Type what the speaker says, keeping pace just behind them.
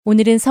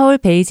오늘은 서울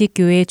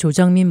베이직교회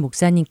조정민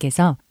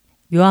목사님께서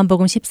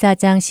요한복음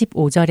 14장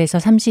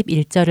 15절에서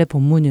 31절을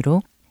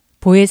본문으로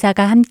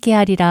보혜사가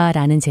함께하리라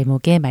라는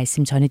제목의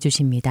말씀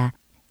전해주십니다.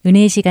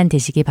 은혜의 시간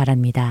되시기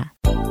바랍니다.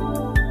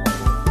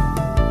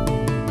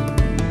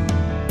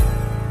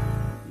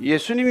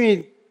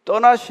 예수님이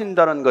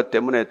떠나신다는 것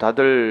때문에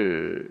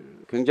다들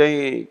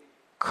굉장히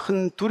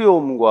큰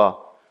두려움과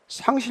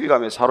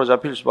상실감에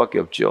사로잡힐 수밖에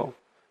없죠.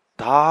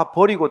 다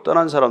버리고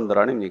떠난 사람들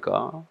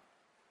아닙니까?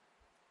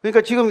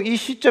 그러니까 지금 이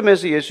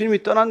시점에서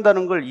예수님이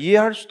떠난다는 걸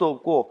이해할 수도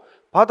없고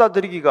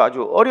받아들이기가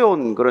아주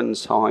어려운 그런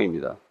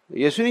상황입니다.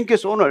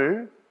 예수님께서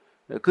오늘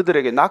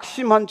그들에게,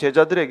 낙심한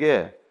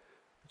제자들에게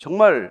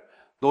정말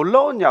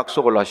놀라운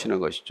약속을 하시는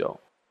것이죠.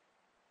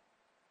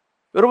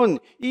 여러분,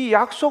 이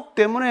약속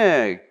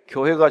때문에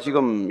교회가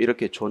지금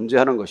이렇게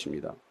존재하는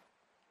것입니다.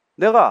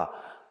 내가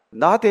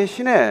나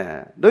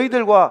대신에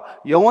너희들과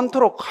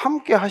영원토록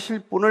함께 하실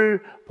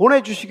분을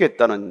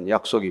보내주시겠다는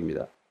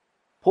약속입니다.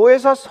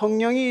 보혜사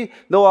성령이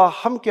너와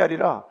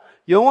함께하리라.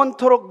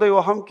 영원토록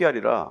너희와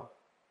함께하리라.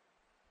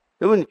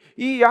 여러분,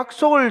 이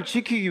약속을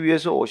지키기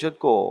위해서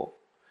오셨고,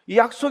 이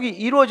약속이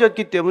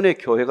이루어졌기 때문에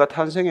교회가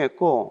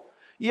탄생했고,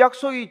 이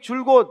약속이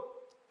줄곧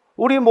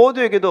우리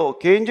모두에게도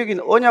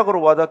개인적인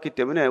언약으로 와닿기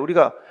때문에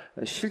우리가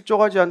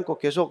실족하지 않고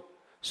계속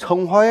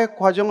성화의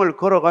과정을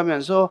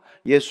걸어가면서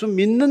예수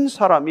믿는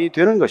사람이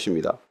되는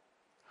것입니다.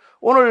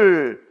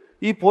 오늘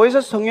이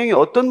보혜사 성령이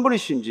어떤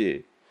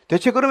분이신지,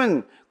 대체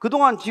그러면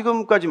그동안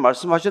지금까지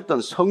말씀하셨던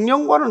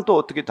성령과는 또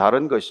어떻게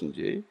다른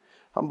것인지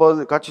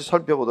한번 같이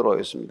살펴보도록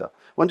하겠습니다.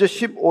 먼저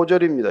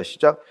 15절입니다.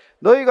 시작.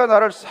 너희가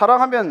나를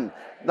사랑하면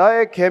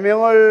나의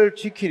계명을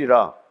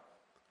지키리라.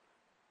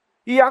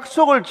 이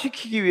약속을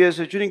지키기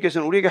위해서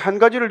주님께서는 우리에게 한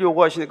가지를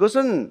요구하시는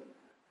것은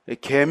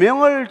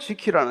계명을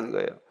지키라는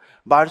거예요.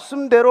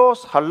 말씀대로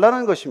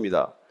살라는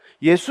것입니다.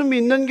 예수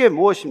믿는 게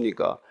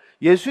무엇입니까?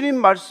 예수님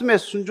말씀에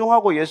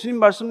순종하고 예수님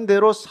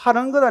말씀대로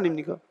사는 것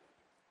아닙니까?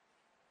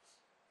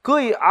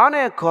 그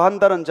안에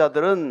거한다는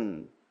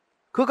자들은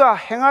그가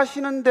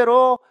행하시는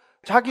대로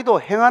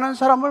자기도 행하는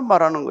사람을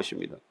말하는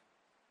것입니다.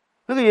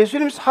 그러니까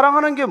예수님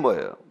사랑하는 게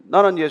뭐예요?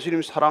 나는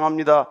예수님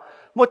사랑합니다.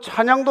 뭐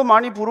찬양도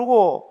많이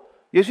부르고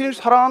예수님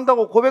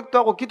사랑한다고 고백도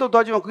하고 기도도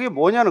하지만 그게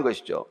뭐냐는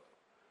것이죠.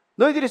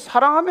 너희들이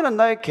사랑하면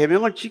나의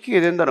계명을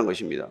지키게 된다는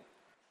것입니다.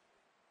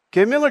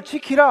 계명을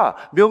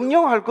지키라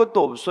명령할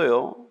것도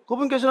없어요.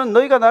 그분께서는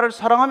너희가 나를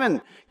사랑하면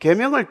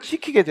계명을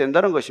지키게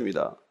된다는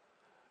것입니다.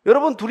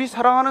 여러분, 둘이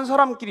사랑하는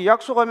사람끼리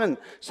약속하면,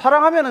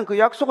 사랑하면 그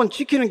약속은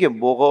지키는 게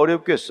뭐가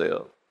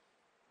어렵겠어요?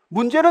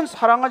 문제는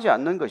사랑하지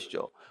않는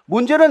것이죠.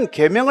 문제는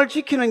계명을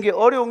지키는 게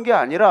어려운 게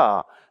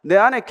아니라 내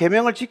안에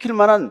계명을 지킬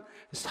만한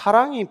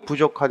사랑이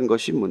부족한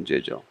것이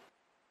문제죠.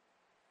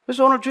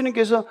 그래서 오늘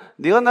주님께서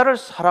네가 나를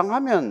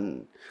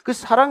사랑하면 그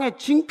사랑의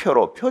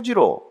징표로,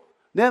 표지로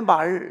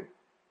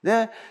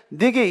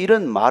내게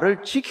이런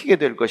말을 지키게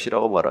될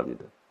것이라고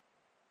말합니다.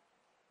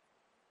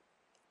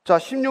 자,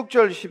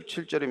 16절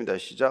 17절입니다.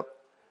 시작.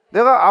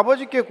 내가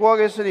아버지께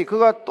구하겠으니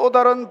그가 또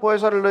다른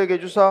보혜사를 너에게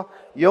주사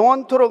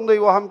영원토록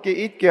너희와 함께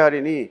있게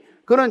하리니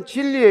그는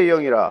진리의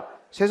영이라.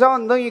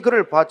 세상은 너희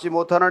그를 받지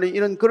못하나니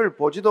이는 그를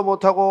보지도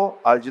못하고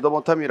알지도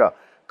못함이라.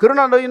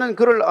 그러나 너희는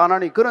그를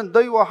아나니 그는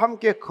너희와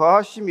함께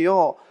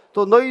거하시며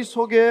또 너희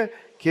속에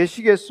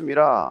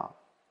계시겠음이라.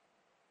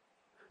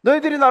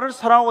 너희들이 나를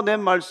사랑하고 내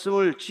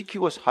말씀을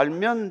지키고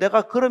살면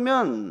내가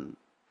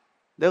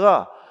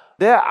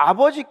내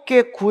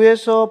아버지께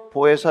구해서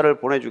보혜사를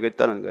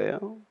보내주겠다는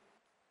거예요.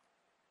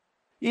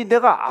 이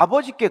내가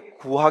아버지께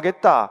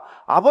구하겠다,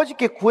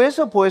 아버지께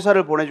구해서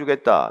보혜사를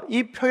보내주겠다,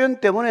 이 표현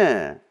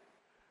때문에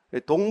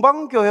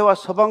동방교회와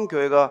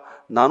서방교회가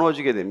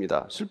나눠지게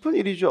됩니다. 슬픈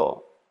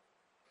일이죠.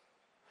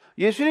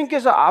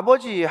 예수님께서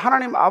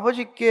하나님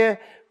아버지께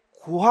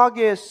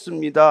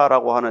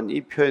구하겠습니다라고 하는 이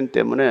표현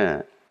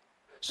때문에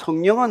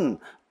성령은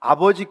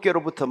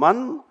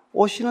아버지께로부터만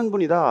오시는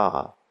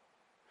분이다.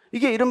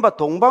 이게 이른바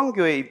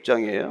동방교회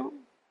입장이에요.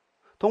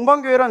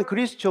 동방교회란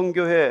그리스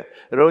정교회,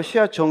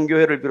 러시아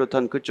정교회를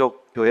비롯한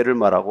그쪽 교회를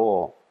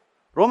말하고,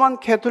 로만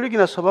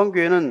캐톨릭이나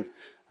서방교회는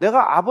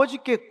내가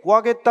아버지께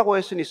구하겠다고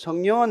했으니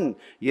성령은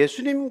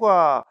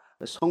예수님과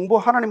성부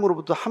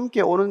하나님으로부터 함께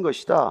오는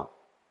것이다.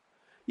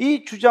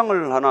 이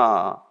주장을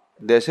하나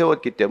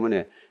내세웠기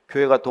때문에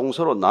교회가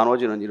동서로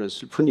나눠지는 이런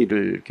슬픈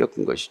일을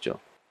겪은 것이죠.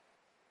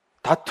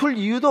 다툴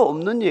이유도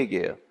없는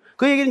얘기예요.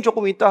 그 얘기는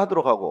조금 이따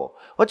하도록 하고,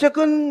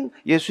 어쨌든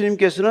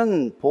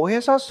예수님께서는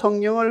보혜사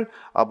성령을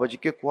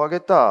아버지께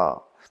구하겠다.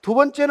 두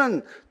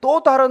번째는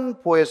또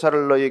다른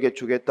보혜사를 너희에게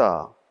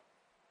주겠다.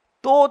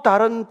 또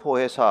다른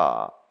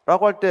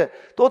보혜사라고 할 때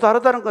또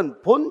다르다는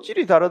건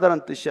본질이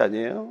다르다는 뜻이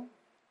아니에요.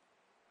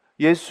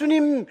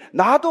 예수님,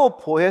 나도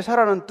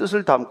보혜사라는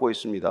뜻을 담고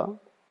있습니다.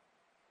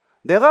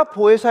 내가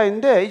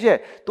보혜사인데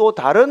이제 또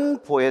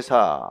다른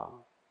보혜사를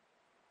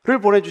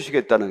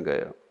보내주시겠다는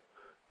거예요.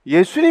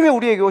 예수님이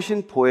우리에게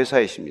오신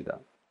보혜사이십니다.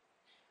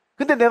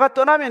 근데 내가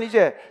떠나면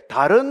이제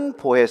다른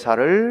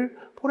보혜사를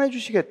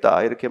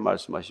보내주시겠다, 이렇게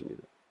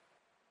말씀하십니다.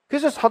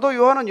 그래서 사도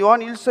요한은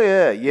요한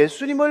 1서에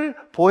예수님을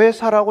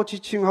보혜사라고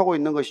지칭하고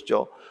있는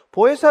것이죠.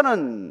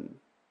 보혜사는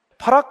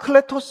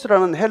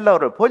파라클레토스라는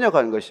헬라어를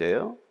번역한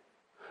것이에요.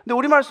 근데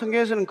우리말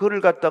성경에서는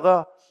그를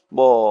갖다가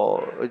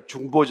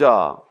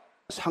중보자,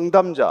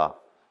 상담자,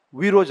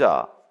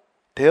 위로자,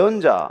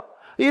 대언자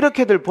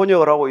이렇게들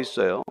번역을 하고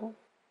있어요.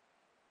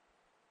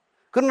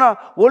 그러나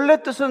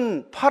원래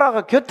뜻은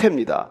파라가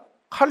곁에입니다.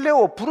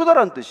 칼레오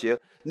부르다라는 뜻이에요.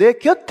 내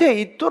곁에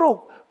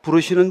있도록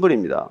부르시는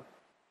분입니다.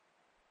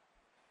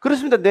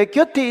 그렇습니다. 내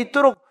곁에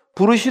있도록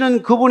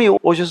부르시는 그분이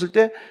오셨을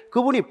때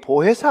그분이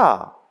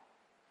보혜사.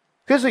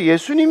 그래서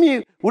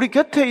예수님이 우리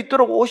곁에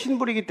있도록 오신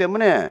분이기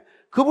때문에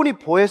그분이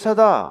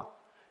보혜사다.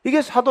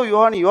 이게 사도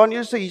요한이 요한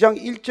 1서 2장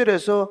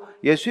 1절에서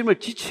예수님을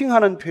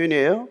지칭하는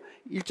표현이에요.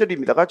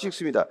 1절입니다. 같이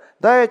읽습니다.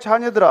 나의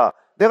자녀들아,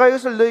 내가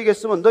이것을 너희에게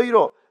쓰면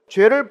너희로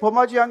죄를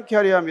범하지 않게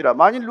하려 함이라.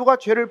 만일 누가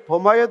죄를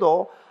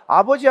범하여도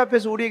아버지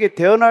앞에서 우리에게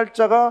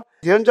대언자가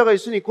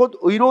있으니 곧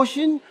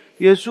의로우신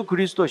예수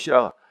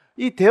그리스도시라.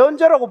 이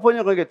대언자라고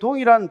번역한 게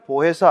동일한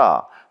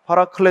보혜사,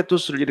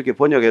 파라클레토스를 이렇게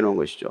번역해 놓은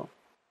것이죠.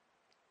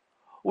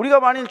 우리가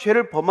만일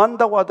죄를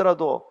범한다고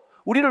하더라도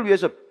우리를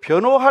위해서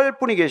변호할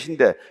분이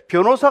계신데,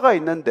 변호사가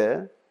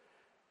있는데,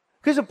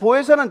 그래서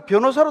보혜사는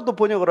변호사로도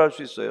번역을 할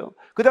수 있어요.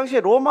 그 당시에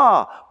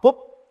로마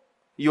법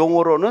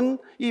용어로는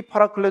이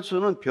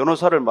파라클레토스는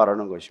변호사를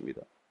말하는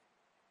것입니다.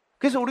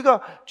 그래서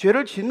우리가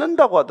죄를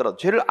짓는다고 하더라도,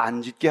 죄를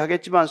안 짓게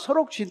하겠지만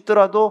서로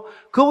짓더라도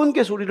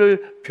그분께서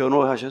우리를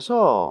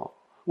변호하셔서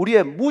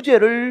우리의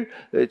무죄를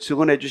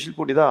증언해 주실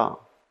분이다.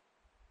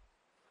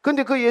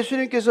 그런데 그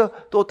예수님께서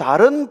또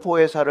다른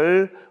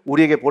보혜사를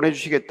우리에게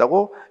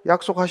보내주시겠다고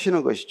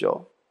약속하시는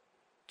것이죠.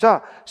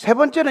 자, 세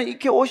번째는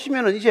이렇게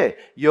오시면 이제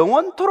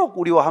영원토록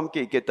우리와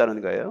함께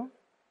있겠다는 거예요.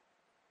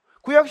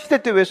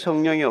 구약시대 때 왜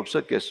성령이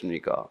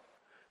없었겠습니까?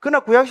 그러나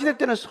구약시대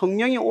때는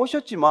성령이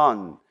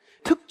오셨지만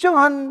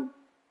특정한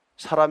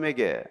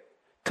사람에게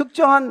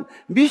특정한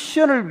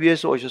미션을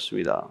위해서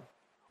오셨습니다.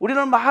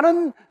 우리는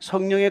많은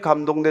성령에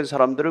감동된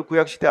사람들을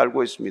구약시대에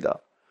알고 있습니다.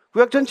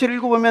 구약 전체를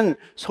읽어보면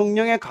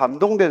성령에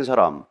감동된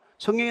사람,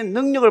 성령의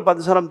능력을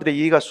받은 사람들의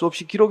얘기가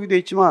수없이 기록이 되어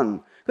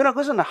있지만, 그러나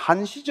그것은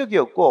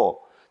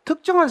한시적이었고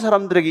특정한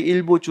사람들에게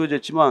일부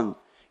주어졌지만,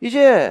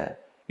 이제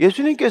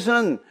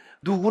예수님께서는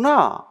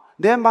누구나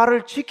내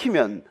말을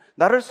지키면,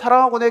 나를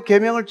사랑하고 내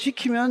계명을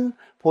지키면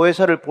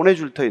보혜사를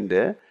보내줄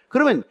터인데,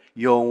 그러면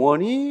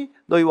영원히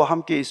너희와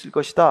함께 있을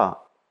것이다,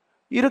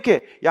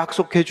 이렇게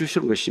약속해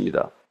주시는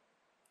것입니다.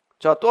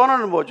 자, 또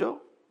하나는 뭐죠?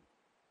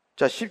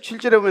 자,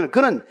 17절에 보면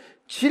그는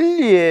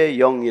진리의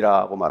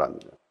영이라고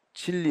말합니다.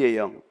 진리의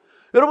영.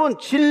 여러분,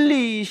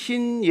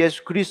 진리이신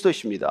예수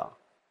그리스도십니다.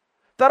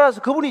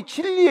 따라서 그분이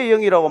진리의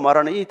영이라고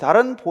말하는 이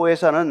다른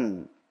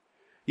보혜사는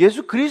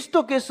예수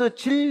그리스도께서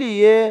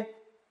진리의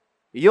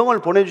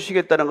영을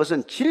보내주시겠다는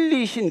것은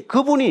진리이신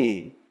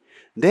그분이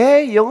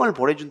내 영을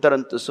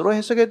보내준다는 뜻으로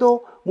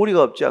해석해도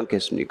무리가 없지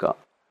않겠습니까?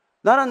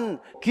 나는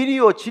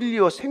길이요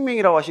진리요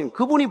생명이라고 하신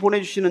그분이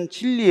보내주시는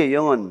진리의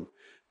영은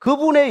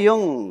그분의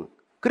영,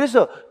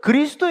 그래서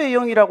그리스도의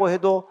영이라고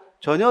해도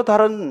전혀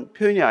다른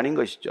표현이 아닌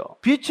것이죠.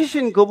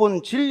 빛이신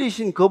그분,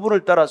 진리신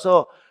그분을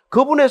따라서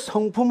그분의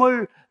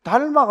성품을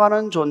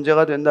닮아가는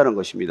존재가 된다는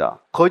것입니다.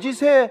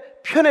 거짓의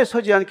편에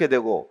서지 않게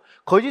되고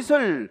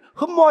거짓을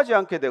흠모하지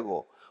않게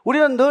되고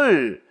우리는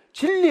늘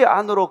진리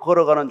안으로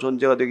걸어가는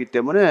존재가 되기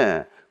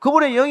때문에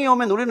그분의 영이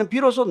오면 우리는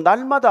비로소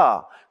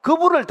날마다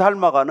그분을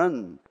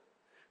닮아가는,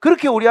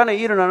 그렇게 우리 안에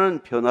일어나는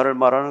변화를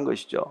말하는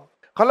것이죠.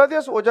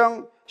 갈라디아서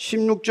 5장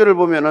 16절을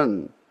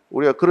보면은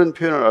우리가 그런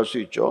표현을 알 수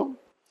있죠.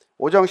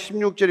 5장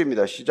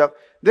 16절입니다. 시작.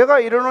 내가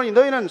이르노니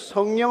너희는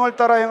성령을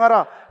따라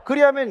행하라.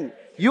 그리하면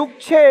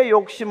육체의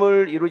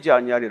욕심을 이루지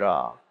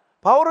아니하리라.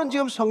 바울은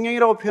지금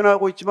성령이라고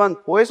표현하고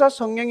있지만 보혜사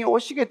성령이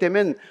오시게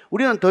되면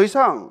우리는 더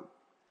이상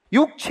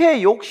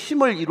육체의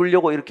욕심을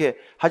이루려고 이렇게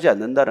하지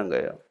않는다는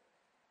거예요.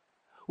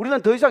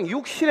 우리는 더 이상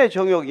육신의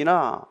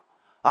정욕이나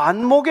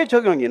안목의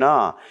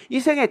정욕이나 이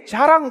생의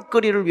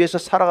자랑거리를 위해서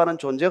살아가는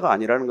존재가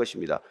아니라는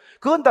것입니다.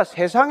 그건 다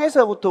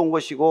세상에서부터 온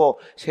것이고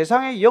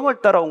세상의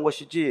영을 따라온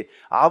것이지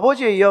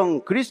아버지의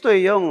영,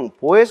 그리스도의 영,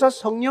 보혜사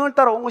성령을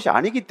따라온 것이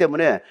아니기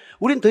때문에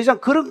우리는 더 이상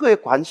그런 거에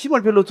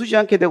관심을 별로 두지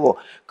않게 되고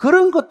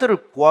그런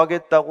것들을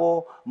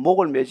구하겠다고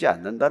목을 매지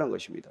않는다는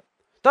것입니다.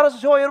 따라서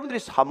저와 여러분들이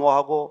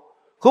사모하고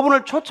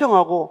그분을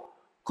초청하고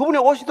그분이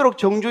오시도록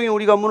정중히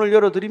우리가 문을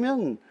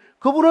열어드리면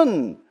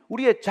그분은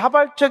우리의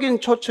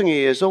자발적인 초청에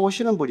의해서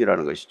오시는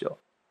분이라는 것이죠.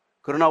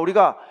 그러나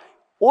우리가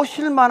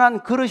오실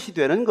만한 그릇이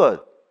되는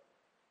것,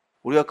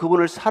 우리가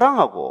그분을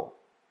사랑하고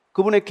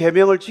그분의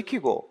계명을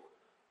지키고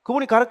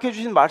그분이 가르쳐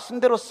주신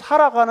말씀대로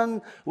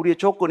살아가는 우리의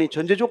조건이,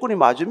 전제 조건이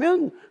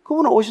맞으면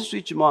그분은 오실 수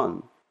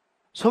있지만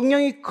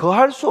성령이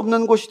거할 수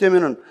없는 곳이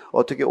되면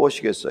어떻게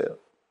오시겠어요?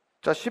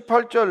 자,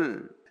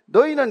 18절.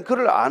 너희는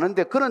그를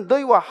아는데 그는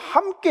너희와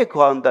함께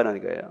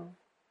거한다는 거예요.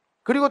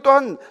 그리고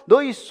또한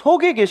너희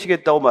속에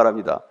계시겠다고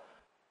말합니다.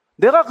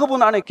 내가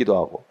그분 안에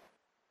기도하고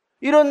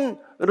이런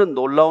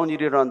놀라운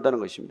일이 일어난다는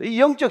것입니다. 이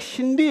영적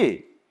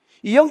신비,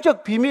 이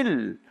영적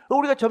비밀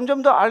우리가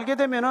점점 더 알게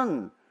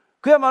되면은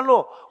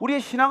그야말로 우리의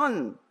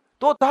신앙은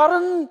또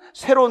다른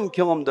새로운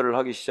경험들을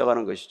하기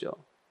시작하는 것이죠.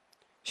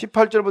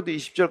 18절부터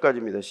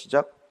 20절까지입니다.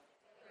 시작.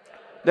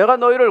 내가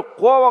너희를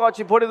고아와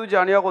같이 버려두지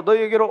아니하고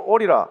너희에게로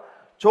오리라.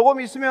 조금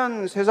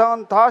있으면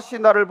세상은 다시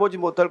나를 보지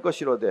못할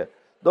것이로되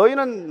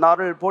너희는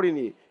나를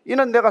보리니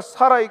이는 내가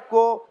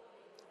살아있고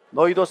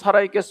너희도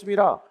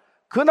살아있겠음이라.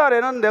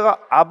 그날에는 내가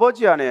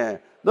아버지 안에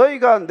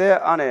너희가 내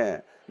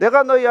안에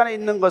내가 너희 안에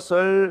있는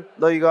것을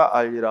너희가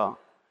알리라.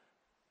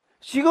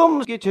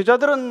 지금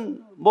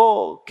제자들은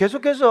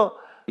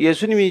계속해서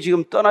예수님이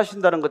지금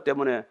떠나신다는 것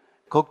때문에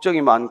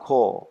걱정이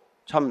많고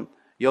참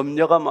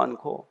염려가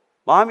많고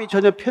마음이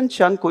전혀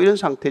편치 않고 이런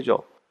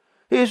상태죠.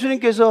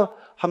 예수님께서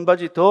한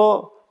가지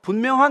더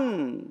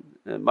분명한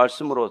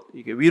말씀으로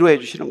이게 위로해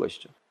주시는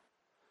것이죠.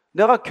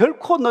 내가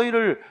결코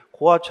너희를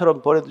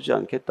고아처럼 버려두지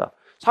않겠다.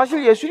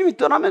 사실 예수님이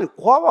떠나면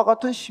고아와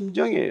같은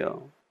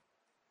심정이에요.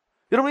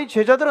 여러분, 이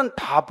제자들은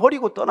다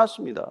버리고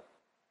떠났습니다.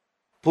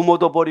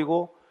 부모도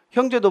버리고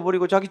형제도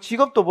버리고 자기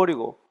직업도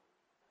버리고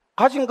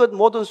가진 것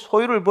모든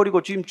소유를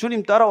버리고 지금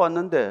주님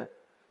따라왔는데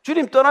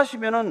주님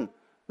떠나시면은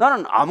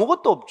나는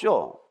아무것도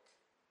없죠.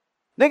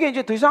 내게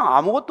이제 더 이상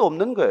아무것도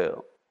없는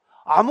거예요.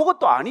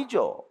 아무것도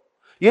아니죠.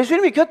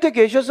 예수님이 곁에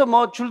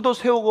계셔서 줄도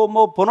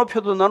세우고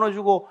번호표도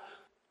나눠주고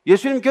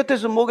예수님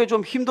곁에서 목에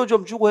좀 힘도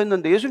좀 주고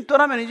했는데 예수님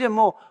떠나면 이제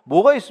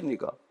뭐가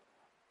있습니까?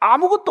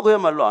 아무것도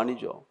그야말로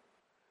아니죠.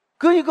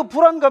 그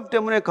불안감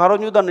때문에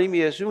가룟 유다는 이미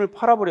예수님을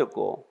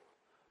팔아버렸고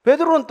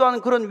베드로는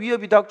또한 그런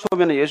위협이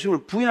닥쳐오면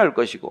예수님을 부인할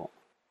것이고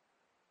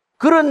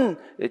그런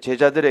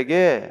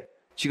제자들에게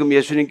지금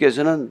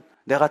예수님께서는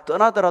내가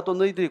떠나더라도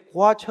너희들이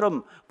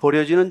고아처럼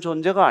버려지는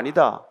존재가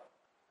아니다.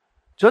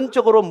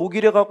 전적으로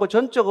무기력하고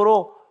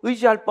전적으로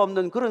의지할 바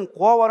없는 그런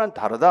고아와는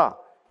다르다.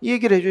 이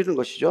얘기를 해주는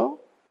것이죠.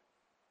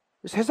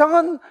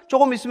 세상은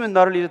조금 있으면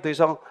나를 이제 더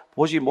이상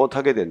보지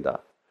못하게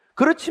된다.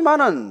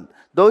 그렇지만은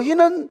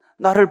너희는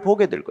나를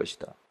보게 될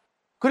것이다.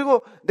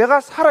 그리고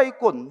내가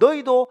살아있고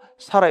너희도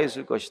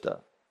살아있을 것이다.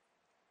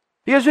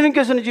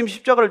 예수님께서는 지금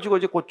십자가를 지고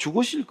이제 곧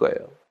죽으실 거예요.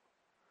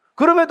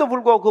 그럼에도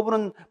불구하고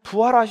그분은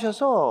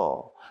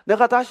부활하셔서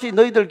내가 다시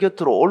너희들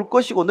곁으로 올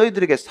것이고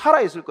너희들에게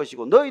살아있을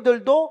것이고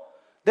너희들도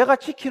내가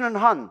지키는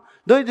한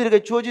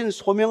너희들에게 주어진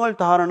소명을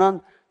다하는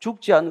한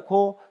죽지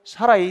않고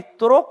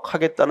살아있도록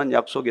하겠다는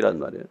약속이란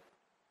말이에요.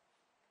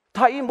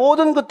 다 이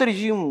모든 것들이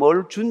지금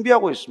뭘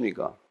준비하고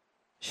있습니까?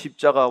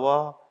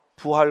 십자가와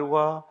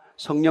부활과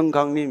성령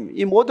강림,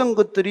 이 모든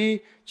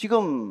것들이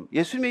지금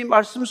예수님의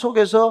말씀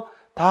속에서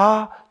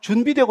다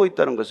준비되고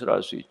있다는 것을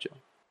알 수 있죠.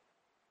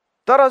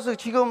 따라서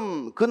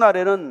지금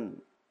그날에는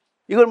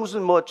이걸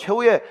무슨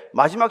최후의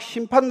마지막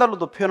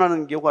심판날로도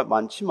표현하는 경우가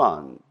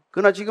많지만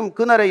그러나 지금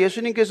그날에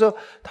예수님께서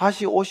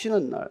다시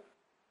오시는 날,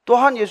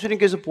 또한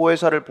예수님께서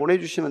보혜사를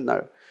보내주시는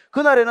날,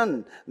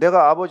 그날에는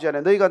내가 아버지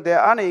안에 너희가 내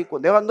안에 있고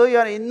내가 너희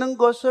안에 있는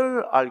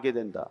것을 알게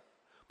된다.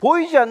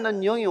 보이지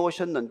않는 영이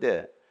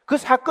오셨는데 그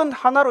사건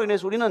하나로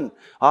인해서 우리는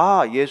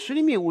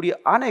예수님이 우리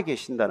안에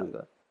계신다는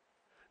것,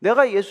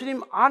 내가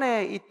예수님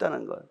안에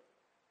있다는 것,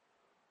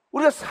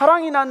 우리가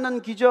사랑이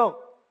낳는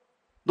기적,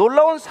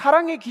 놀라운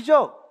사랑의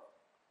기적,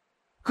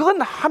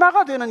 그건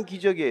하나가 되는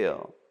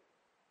기적이에요.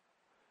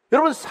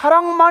 여러분,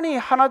 사랑만이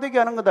하나 되게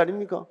하는 것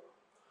아닙니까?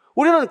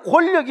 우리는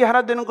권력이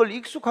하나 되는 걸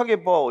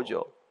익숙하게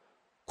봐오죠.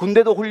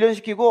 군대도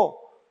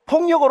훈련시키고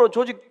폭력으로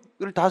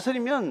조직을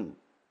다스리면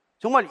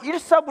정말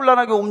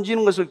일사불란하게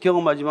움직이는 것을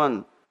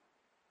경험하지만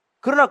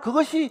그러나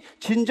그것이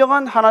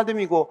진정한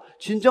하나됨이고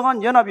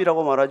진정한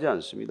연합이라고 말하지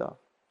않습니다.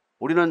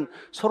 우리는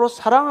서로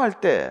사랑할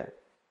때,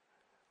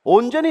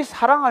 온전히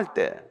사랑할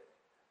때,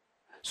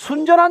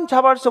 순전한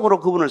자발성으로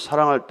그분을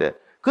사랑할 때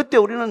그때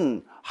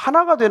우리는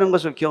하나가 되는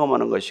것을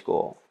경험하는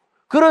것이고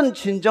그런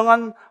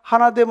진정한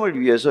하나됨을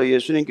위해서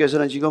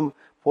예수님께서는 지금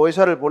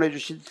보혜사를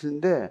보내주실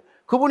텐데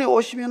그분이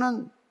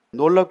오시면은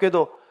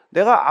놀랍게도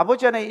내가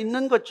아버지 안에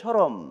있는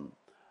것처럼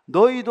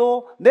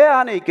너희도 내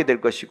안에 있게 될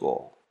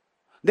것이고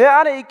내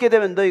안에 있게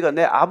되면 너희가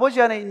내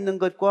아버지 안에 있는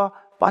것과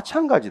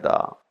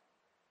마찬가지다.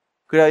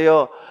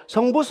 그래야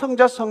성부,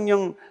 성자,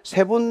 성령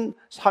세 분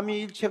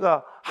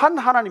삼위일체가 한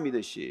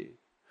하나님이듯이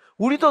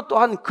우리도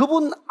또한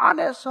그분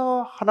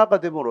안에서 하나가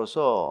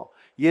됨으로써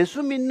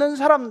예수 믿는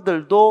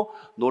사람들도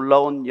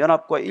놀라운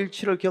연합과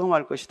일치를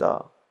경험할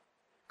것이다.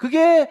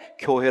 그게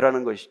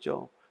교회라는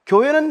것이죠.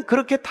 교회는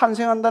그렇게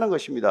탄생한다는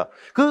것입니다.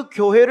 그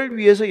교회를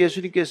위해서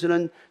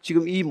예수님께서는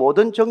지금 이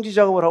모든 정지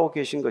작업을 하고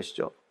계신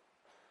것이죠.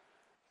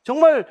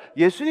 정말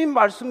예수님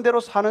말씀대로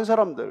사는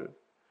사람들,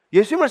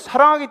 예수님을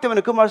사랑하기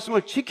때문에 그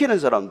말씀을 지키는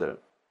사람들,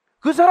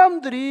 그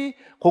사람들이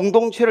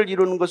공동체를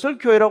이루는 것을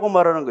교회라고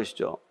말하는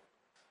것이죠.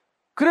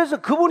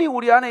 그래서 그분이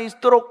우리 안에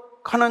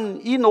있도록 하는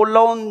이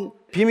놀라운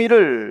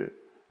비밀을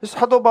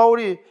사도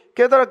바울이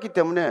깨달았기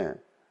때문에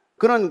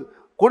그는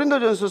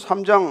고린도전서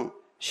 3장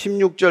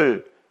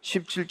 16절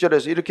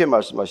 17절에서 이렇게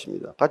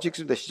말씀하십니다. 같이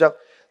읽습니다. 시작.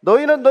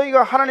 너희는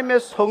너희가 하나님의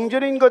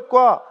성전인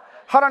것과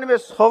하나님의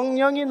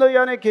성령이 너희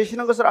안에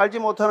계시는 것을 알지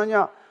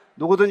못하느냐?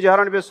 누구든지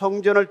하나님의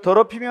성전을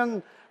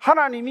더럽히면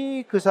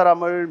하나님이 그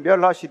사람을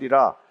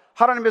멸하시리라.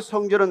 하나님의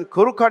성전은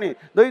거룩하니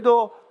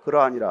너희도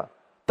그러하니라.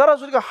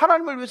 따라서 우리가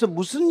하나님을 위해서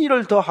무슨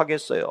일을 더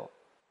하겠어요?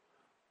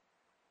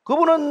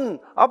 그분은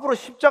앞으로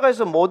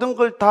십자가에서 모든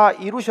걸 다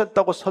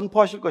이루셨다고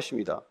선포하실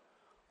것입니다.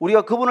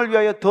 우리가 그분을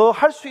위하여 더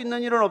할 수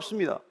있는 일은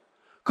없습니다.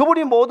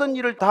 그분이 모든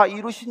일을 다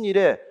이루신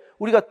일에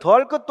우리가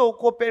더할 것도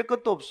없고 뺄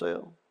것도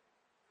없어요.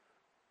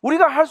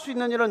 우리가 할 수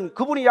있는 일은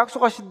그분이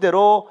약속하신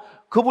대로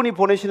그분이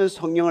보내시는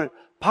성령을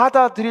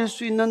받아들일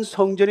수 있는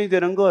성전이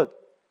되는 것.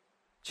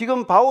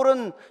 지금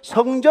바울은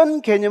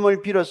성전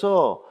개념을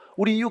빌어서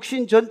우리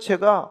육신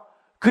전체가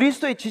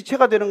그리스도의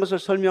지체가 되는 것을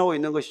설명하고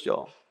있는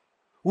것이죠.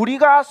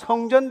 우리가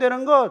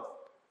성전되는 것,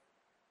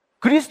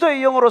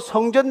 그리스도의 영으로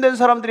성전된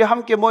사람들이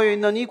함께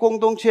모여있는 이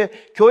공동체,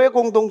 교회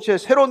공동체,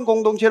 새로운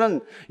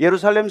공동체는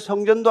예루살렘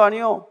성전도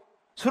아니요,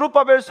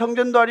 스룹바벨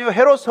성전도 아니요,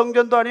 헤롯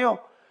성전도 아니요,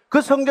 그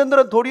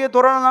성전들은 도리에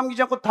돌 하나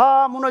남기지 않고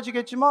다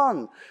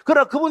무너지겠지만,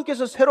 그러나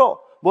그분께서 새로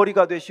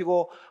머리가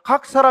되시고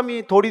각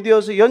사람이 돌이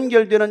되어서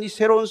연결되는 이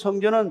새로운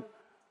성전은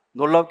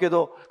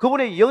놀랍게도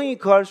그분의 영이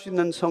거할 수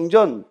있는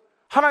성전,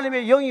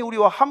 하나님의 영이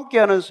우리와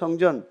함께하는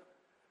성전,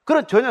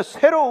 그런 전혀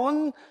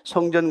새로운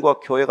성전과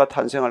교회가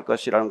탄생할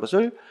것이라는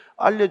것을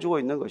알려주고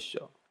있는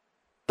것이죠.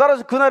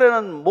 따라서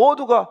그날에는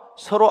모두가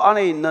서로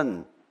안에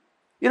있는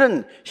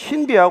이런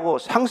신비하고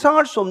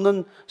상상할 수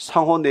없는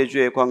상호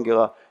내주의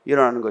관계가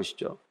일어나는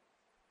것이죠.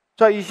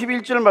 자,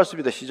 21절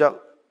말씀입니다.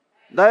 시작.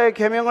 나의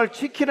계명을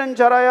지키는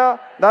자라야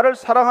나를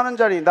사랑하는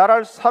자니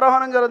나를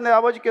사랑하는 자는 내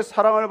아버지께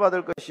사랑을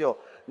받을 것이요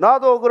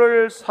나도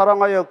그를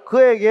사랑하여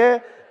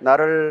그에게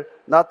나를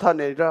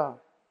나타내리라.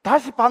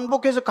 다시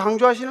반복해서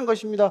강조하시는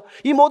것입니다.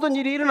 이 모든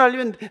일이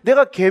일어나려면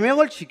내가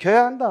계명을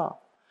지켜야 한다.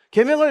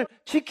 계명을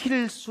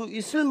지킬 수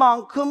있을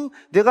만큼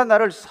내가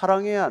나를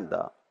사랑해야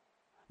한다.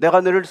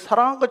 내가 너를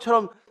사랑한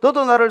것처럼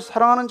너도 나를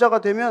사랑하는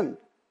자가 되면,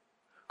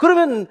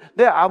 그러면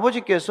내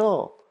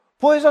아버지께서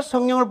보혜사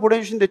성령을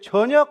보내주신데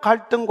전혀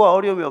갈등과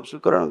어려움이 없을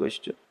거라는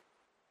것이죠.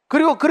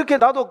 그리고 그렇게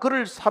나도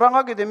그를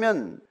사랑하게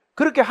되면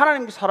그렇게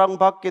하나님께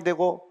사랑받게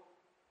되고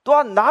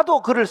또한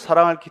나도 그를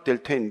사랑하게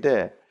될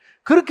터인데,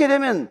 그렇게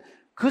되면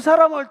그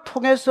사람을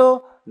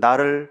통해서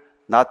나를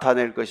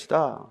나타낼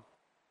것이다.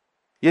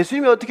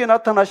 예수님이 어떻게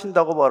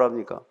나타나신다고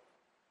말합니까?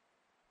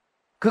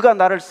 그가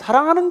나를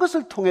사랑하는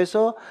것을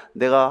통해서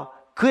내가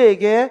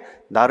그에게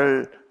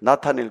나를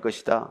나타낼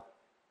것이다.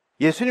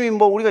 예수님이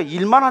우리가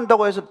일만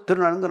한다고 해서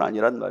드러나는 건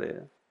아니란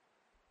말이에요.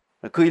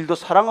 그 일도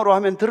사랑으로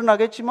하면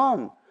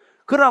드러나겠지만,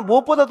 그러나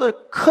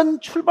무엇보다도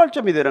큰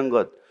출발점이 되는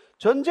것,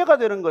 전제가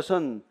되는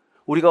것은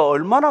우리가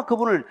얼마나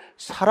그분을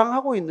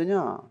사랑하고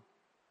있느냐,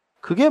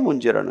 그게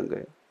문제라는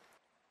거예요.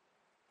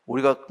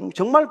 우리가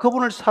정말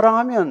그분을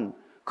사랑하면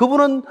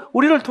그분은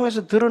우리를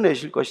통해서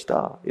드러내실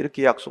것이다,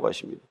 이렇게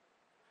약속하십니다.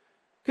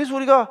 그래서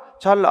우리가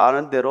잘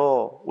아는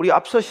대로 우리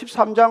앞서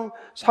 13장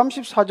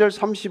 34절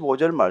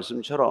 35절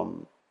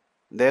말씀처럼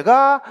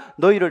내가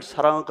너희를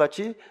사랑한 것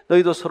같이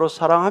너희도 서로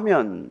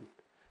사랑하면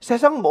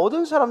세상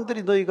모든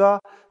사람들이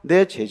너희가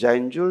내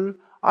제자인 줄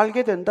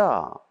알게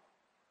된다.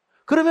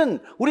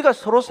 그러면 우리가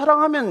서로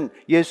사랑하면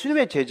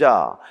예수님의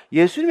제자,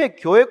 예수님의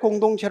교회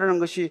공동체라는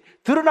것이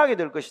드러나게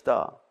될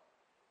것이다.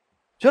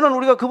 저는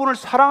우리가 그분을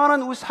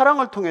사랑하는 우리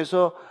사랑을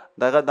통해서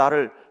내가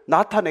나를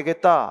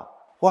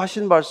나타내겠다고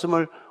하신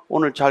말씀을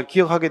오늘 잘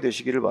기억하게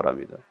되시기를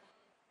바랍니다.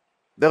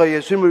 내가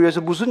예수님을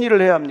위해서 무슨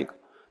일을 해야 합니까?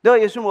 내가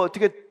예수님을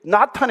어떻게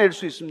나타낼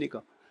수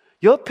있습니까?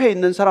 옆에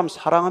있는 사람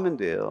사랑하면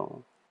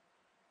돼요.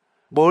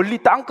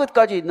 멀리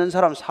땅끝까지 있는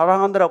사람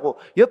사랑하느라고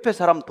옆에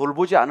사람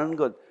돌보지 않은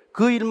것,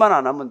 그 일만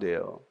안 하면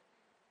돼요.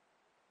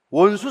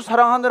 원수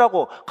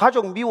사랑하느라고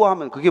가족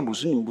미워하면 그게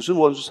무슨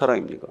원수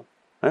사랑입니까?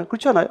 네?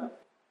 그렇지 않아요?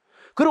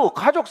 그리고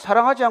가족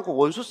사랑하지 않고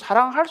원수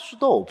사랑할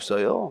수도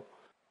없어요.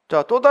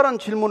 자, 또 다른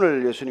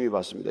질문을 예수님이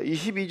받습니다.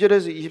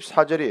 22절에서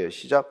 24절이에요.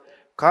 시작.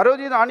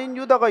 가룟인 아닌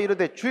유다가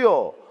이르되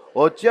주여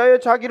어찌하여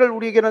자기를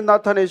우리에게는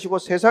나타내시고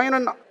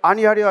세상에는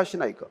아니하려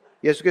하시나이까?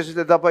 예수께서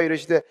대답하여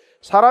이르시되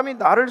사람이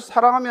나를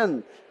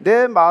사랑하면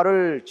내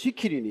말을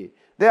지키리니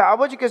내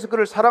아버지께서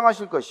그를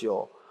사랑하실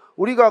것이요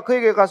우리가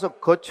그에게 가서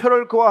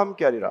거처를 그와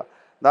함께 하리라.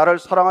 나를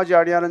사랑하지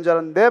아니하는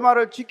자는 내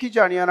말을 지키지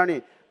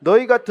아니하나니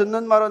너희가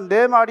듣는 말은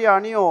내 말이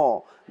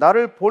아니요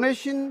나를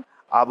보내신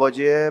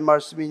아버지의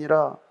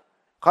말씀이니라.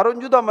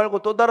 가룟 유다 말고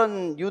또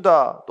다른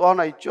유다 또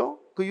하나 있죠.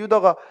 그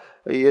유다가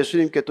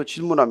예수님께 또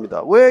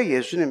질문합니다. 왜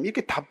예수님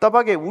이렇게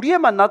답답하게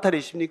우리에만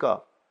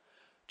나타내십니까?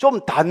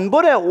 좀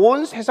단번에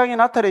온 세상에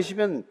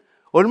나타내시면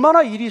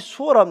얼마나 일이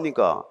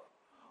수월합니까?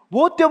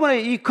 무엇 때문에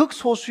이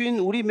극소수인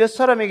우리 몇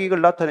사람에게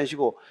이걸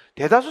나타내시고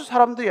대다수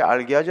사람들이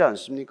알게 하지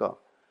않습니까?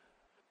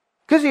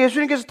 그래서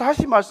예수님께서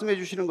다시 말씀해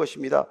주시는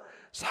것입니다.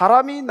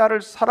 사람이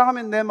나를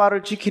사랑하면 내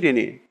말을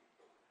지키리니.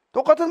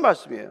 똑같은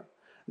말씀이에요.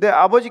 내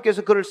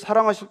아버지께서 그를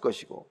사랑하실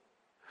것이고,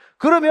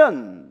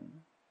 그러면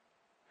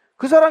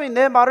그 사람이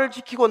내 말을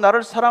지키고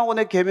나를 사랑하고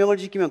내 계명을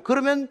지키면,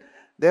 그러면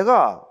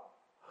내가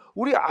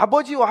우리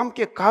아버지와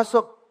함께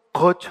가서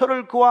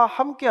거처를 그와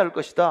함께 할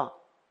것이다.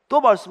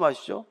 또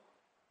말씀하시죠.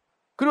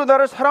 그리고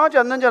나를 사랑하지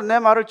않는 자는 내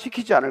말을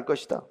지키지 않을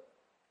것이다.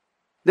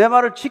 내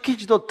말을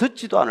지키지도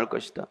듣지도 않을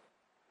것이다.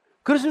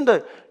 그렇습니다.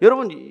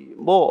 여러분,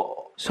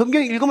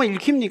 성경 읽으면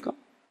읽힙니까?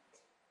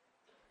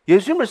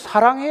 예수님을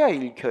사랑해야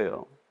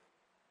읽혀요.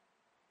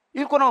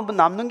 읽고 나면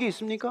남는 게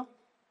있습니까?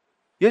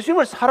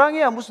 예수님을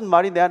사랑해야 무슨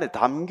말이 내 안에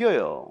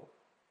담겨요.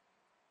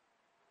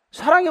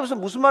 사랑이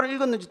없으면 무슨 말을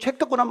읽었는지 책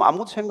듣고 나면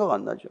아무것도 생각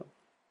안 나죠.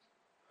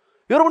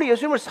 여러분이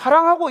예수님을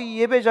사랑하고 이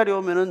예배 자리에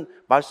오면은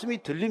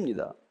말씀이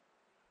들립니다.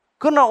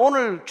 그러나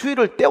오늘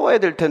주일을 때워야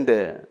될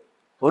텐데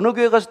어느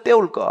교회 가서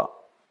때울까?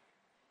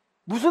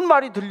 무슨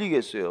말이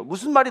들리겠어요?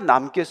 무슨 말이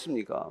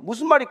남겠습니까?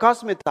 무슨 말이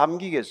가슴에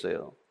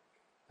담기겠어요?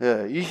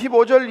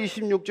 25절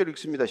 26절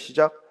읽습니다.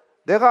 시작.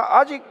 내가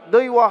아직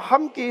너희와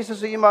함께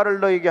있어서 이 말을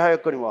너희에게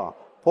하였거니와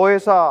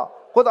보혜사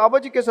곧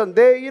아버지께서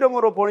내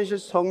이름으로 보내실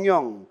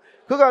성령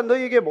그가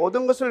너희에게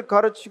모든 것을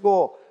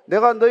가르치고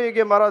내가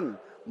너희에게 말한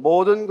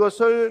모든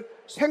것을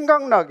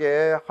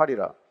생각나게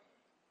하리라.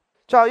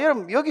 자,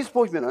 여러분 여기서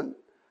보시면은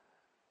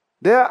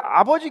내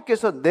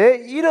아버지께서 내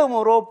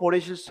이름으로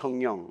보내실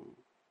성령.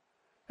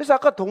 그래서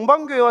아까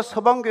동방교회와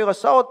서방교회가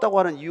싸웠다고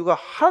하는 이유가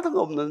하나도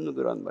없는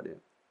거란 말이에요.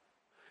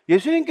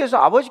 예수님께서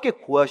아버지께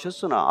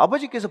구하셨으나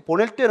아버지께서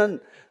보낼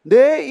때는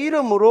내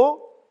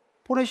이름으로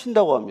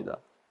보내신다고 합니다.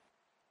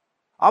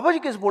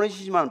 아버지께서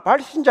보내시지만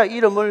발신자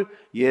이름을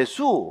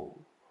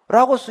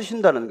예수라고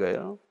쓰신다는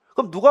거예요.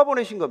 그럼 누가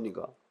보내신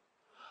겁니까?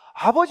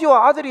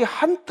 아버지와 아들이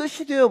한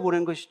뜻이 되어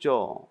보낸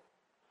것이죠.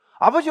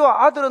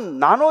 아버지와 아들은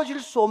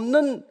나눠질 수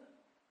없는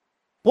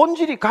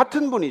본질이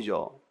같은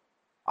분이죠.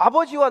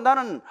 아버지와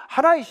나는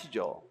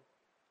하나이시죠.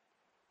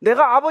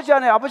 내가 아버지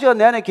안에 아버지가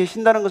내 안에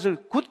계신다는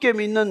것을 굳게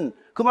믿는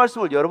그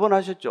말씀을 여러 번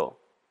하셨죠.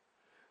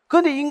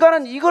 그런데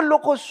인간은 이걸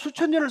놓고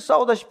수천 년을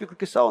싸우다시피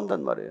그렇게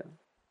싸운단 말이에요.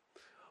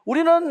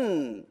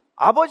 우리는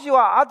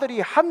아버지와 아들이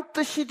한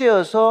뜻이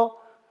되어서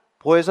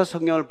보혜사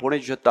성령을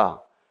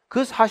보내주셨다.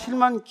 그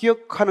사실만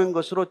기억하는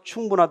것으로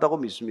충분하다고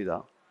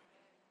믿습니다.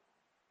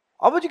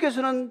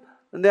 아버지께서는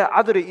내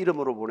아들의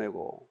이름으로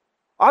보내고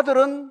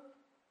아들은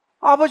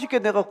아버지께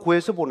내가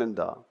구해서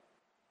보낸다.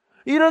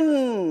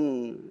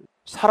 이런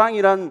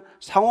사랑이란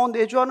상호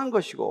내주하는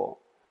것이고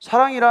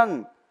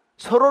사랑이란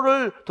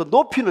서로를 더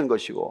높이는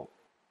것이고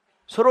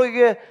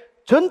서로에게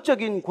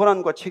전적인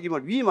권한과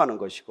책임을 위임하는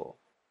것이고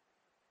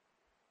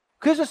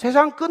그래서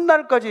세상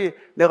끝날까지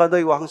내가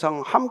너희와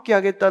항상 함께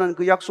하겠다는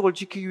그 약속을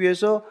지키기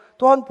위해서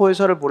또한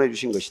보혜사를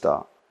보내주신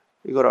것이다.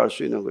 이걸 알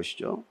수 있는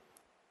것이죠.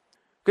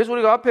 그래서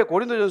우리가 앞에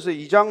고린도전서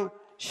 2장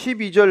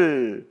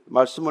 12절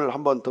말씀을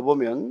한번 더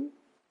보면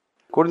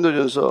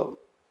고린도전서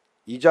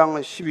 2장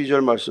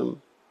 12절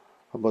말씀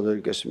한번 더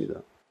읽겠습니다.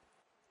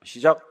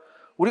 시작.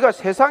 우리가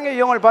세상의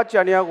영을 받지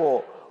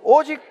아니하고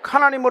오직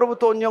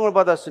하나님으로부터 온 영을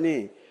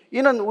받았으니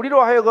이는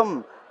우리로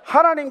하여금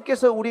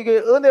하나님께서 우리에게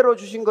은혜로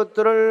주신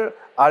것들을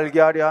알게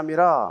하려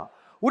함이라.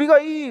 우리가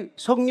이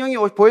성령이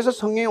보혜사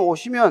성령이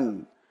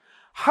오시면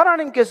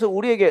하나님께서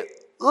우리에게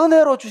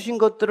은혜로 주신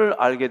것들을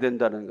알게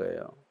된다는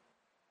거예요.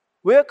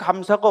 왜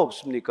감사가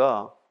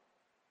없습니까?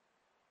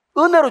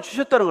 은혜로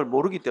주셨다는 걸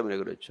모르기 때문에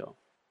그렇죠.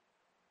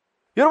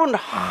 여러분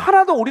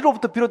하나도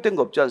우리로부터 비롯된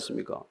거 없지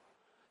않습니까?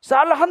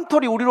 쌀 한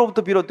톨이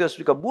우리로부터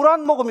비롯되었습니까? 물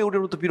한 모금이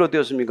우리로부터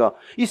비롯되었습니까?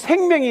 이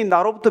생명이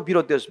나로부터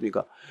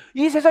비롯되었습니까?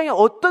 이 세상에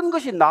어떤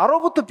것이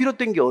나로부터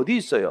비롯된 게 어디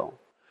있어요?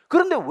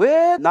 그런데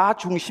왜 나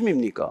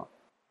중심입니까?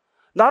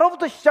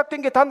 나로부터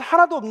시작된 게 단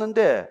하나도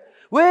없는데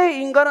왜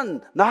인간은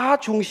나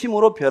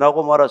중심으로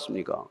변하고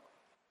말았습니까?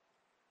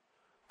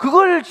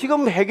 그걸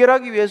지금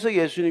해결하기 위해서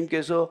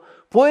예수님께서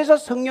보혜사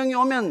성령이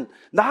오면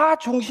나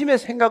중심의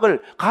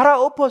생각을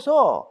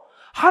갈아엎어서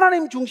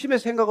하나님 중심의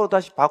생각으로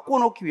다시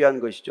바꿔놓기 위한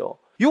것이죠.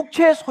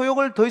 육체의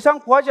소욕을 더 이상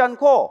구하지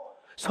않고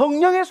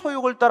성령의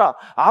소욕을 따라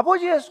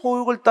아버지의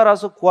소욕을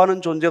따라서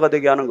구하는 존재가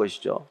되게 하는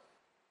것이죠.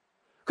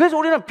 그래서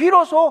우리는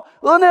비로소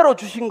은혜로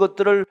주신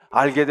것들을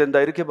알게 된다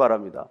이렇게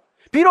말합니다.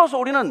 비로소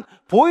우리는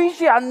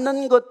보이지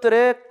않는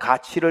것들의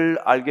가치를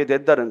알게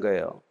된다는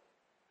거예요.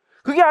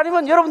 그게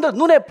아니면 여러분들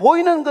눈에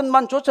보이는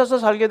것만 쫓아서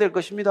살게 될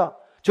것입니다.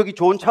 저기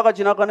좋은 차가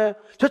지나가네.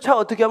 저 차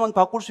어떻게 하면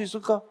바꿀 수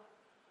있을까?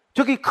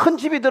 저기 큰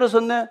집이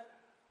들어섰네.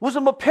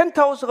 무슨 뭐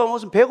펜트하우스가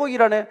무슨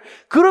 100억이라네.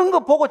 그런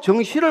거 보고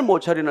정신을 못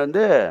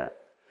차리는데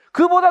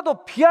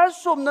그보다도 비할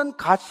수 없는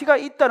가치가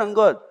있다는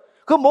것,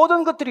 그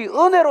모든 것들이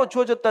은혜로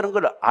주어졌다는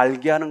걸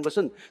알게 하는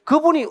것은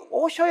그분이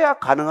오셔야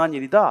가능한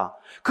일이다.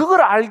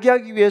 그걸 알게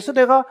하기 위해서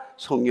내가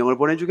성령을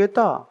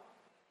보내주겠다.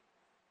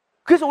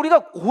 그래서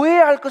우리가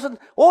구해야 할 것은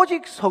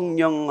오직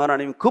성령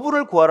하나님,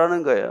 그분을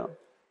구하라는 거예요.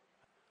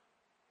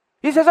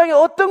 이 세상에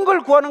어떤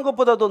걸 구하는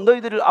것보다도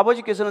너희들을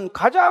아버지께서는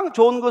가장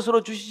좋은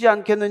것으로 주시지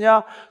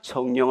않겠느냐?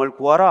 성령을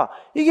구하라.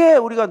 이게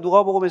우리가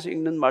누가복음에서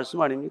읽는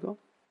말씀 아닙니까?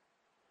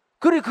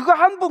 그리고 그거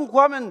한 번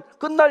구하면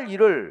끝날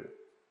일을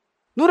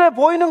눈에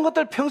보이는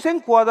것들 평생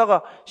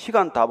구하다가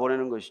시간 다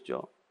보내는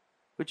것이죠.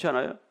 그렇지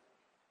않아요?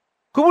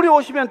 그분이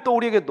오시면 또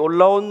우리에게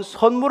놀라운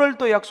선물을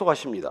또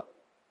약속하십니다.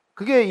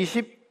 그게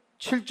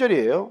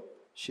 27절이에요.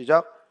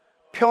 시작.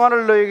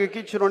 평안을 너에게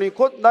끼치노니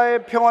곧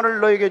나의 평안을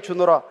너에게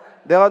주노라.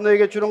 내가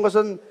너에게 주는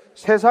것은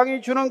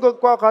세상이 주는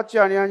것과 같지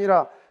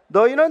아니하니라.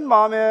 너희는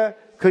마음에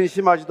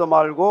근심하지도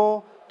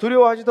말고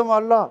두려워하지도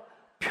말라.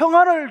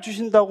 평안을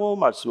주신다고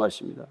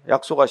말씀하십니다.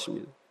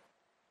 약속하십니다.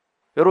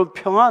 여러분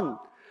평안,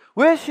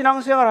 왜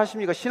신앙생활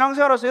하십니까?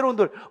 신앙생활 하서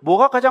여러분들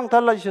뭐가 가장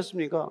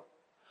달라지셨습니까?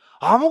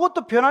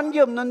 아무것도 변한 게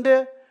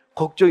없는데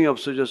걱정이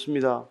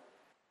없어졌습니다.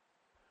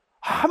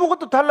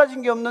 아무것도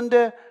달라진 게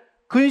없는데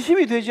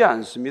근심이 되지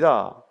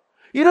않습니다.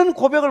 이런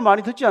고백을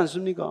많이 듣지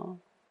않습니까?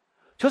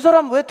 저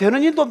사람 왜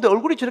되는 일도 없는데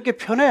얼굴이 저렇게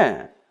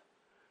편해?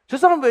 저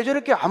사람 왜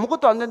저렇게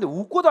아무것도 안 되는데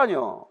웃고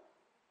다녀?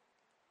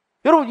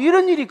 여러분,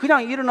 이런 일이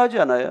그냥 일어나지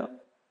않아요?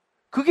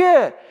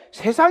 그게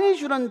세상이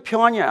주는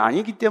평안이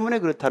아니기 때문에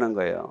그렇다는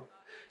거예요.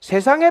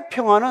 세상의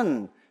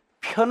평안은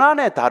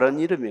편안의 다른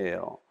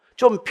이름이에요.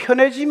 좀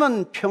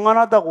편해지면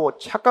평안하다고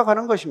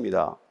착각하는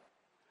것입니다.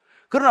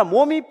 그러나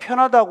몸이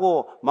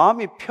편하다고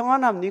마음이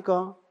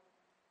평안합니까?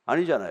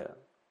 아니잖아요.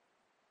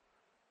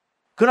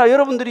 그러나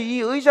여러분들이 이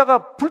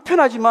의자가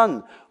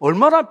불편하지만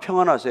얼마나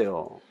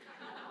평안하세요?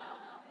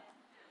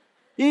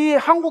 이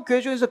한국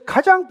교회 중에서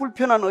가장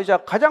불편한 의자,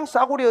 가장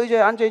싸구려 의자에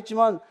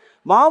앉아있지만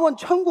마음은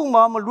천국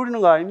마음을 누리는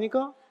거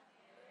아닙니까?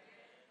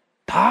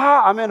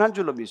 다 아멘 한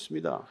줄로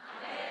믿습니다.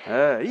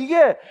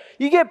 네,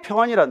 이게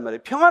평안이란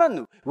말이에요.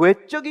 평안은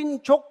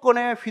외적인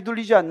조건에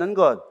휘둘리지 않는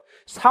것,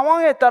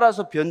 상황에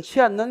따라서 변치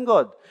않는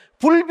것,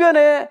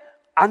 불변의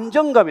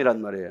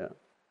안정감이란 말이에요.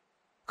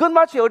 그건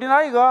마치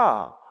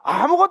어린아이가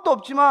아무것도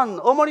없지만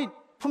어머니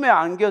품에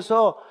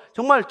안겨서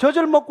정말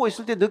젖을 먹고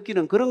있을 때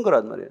느끼는 그런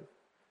거란 말이에요.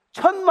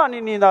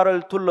 천만인이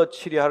나를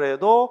둘러치려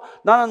하려도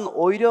나는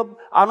오히려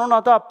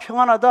안온하다,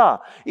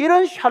 평안하다.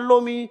 이런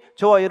샬롬이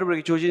저와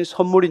여러분에게 주어진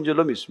선물인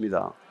줄로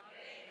믿습니다.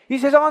 이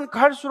세상은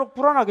갈수록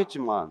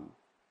불안하겠지만,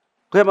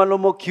 그야말로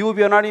뭐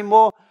기후변화니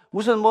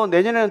무슨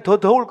내년에는 더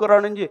더울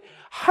거라는지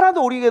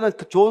하나도 우리에게는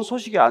좋은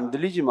소식이 안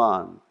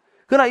들리지만,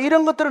 그러나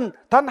이런 것들은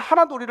단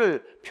하나도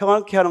우리를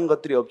평안케 하는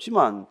것들이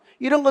없지만,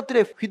 이런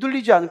것들에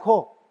휘둘리지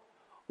않고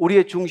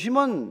우리의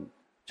중심은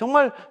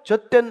정말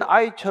젖된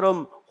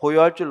아이처럼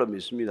고요할 줄로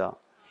믿습니다.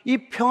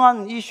 이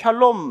평안, 이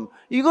샬롬,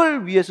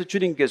 이걸 위해서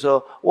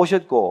주님께서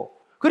오셨고,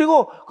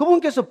 그리고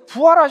그분께서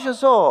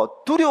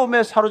부활하셔서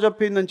두려움에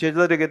사로잡혀 있는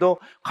제자들에게도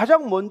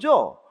가장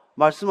먼저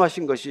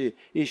말씀하신 것이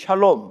이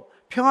샬롬,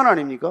 평안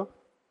아닙니까?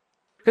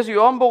 그래서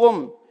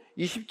요한복음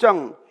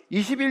 20장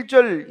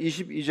 21절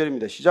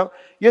 22절입니다. 시작.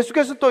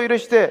 예수께서 또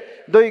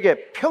이르시되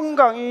너에게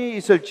평강이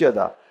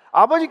있을지어다.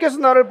 아버지께서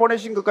나를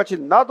보내신 것 같이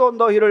나도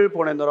너희를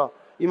보내노라.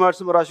 이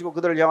말씀을 하시고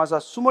그들을 향하사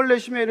숨을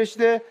내쉬며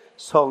이르시되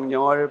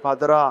성령을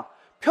받으라.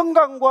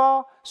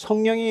 평강과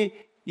성령이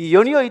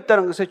연이어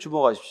있다는 것에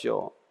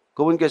주목하십시오.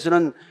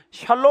 그분께서는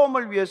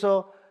샬롬을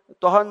위해서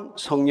또한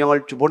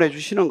성령을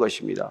보내주시는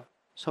것입니다.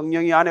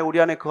 성령이 우리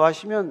안에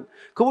거하시면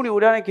그분이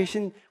우리 안에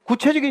계신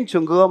구체적인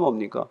증거가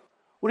뭡니까?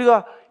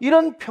 우리가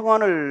이런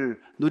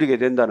평안을 누리게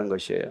된다는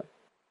것이에요.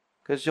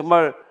 그래서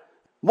정말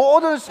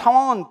모든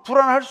상황은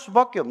불안할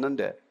수밖에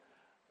없는데,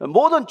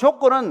 모든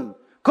조건은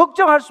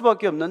걱정할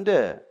수밖에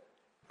없는데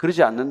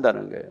그러지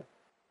않는다는 거예요.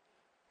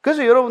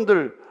 그래서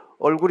여러분들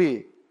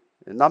얼굴이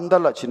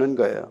남달라지는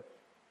거예요.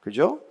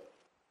 그죠?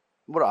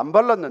 뭘 안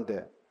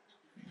발랐는데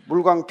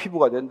물광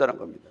피부가 된다는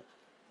겁니다.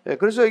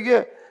 그래서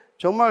이게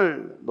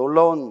정말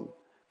놀라운,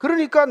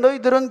 그러니까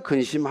너희들은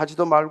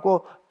근심하지도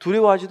말고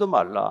두려워하지도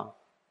말라.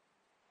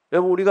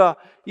 여러분, 우리가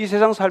이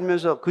세상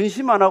살면서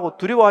근심 안 하고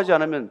두려워하지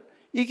않으면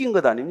이긴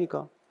것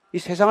아닙니까? 이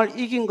세상을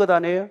이긴 것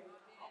아니에요?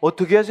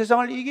 어떻게 해야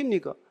세상을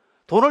이깁니까?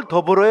 돈을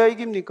더 벌어야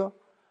이깁니까?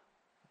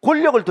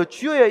 권력을 더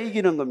쥐어야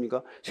이기는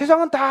겁니까?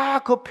 세상은 다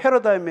그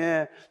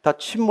패러다임에 다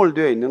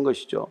침몰되어 있는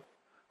것이죠.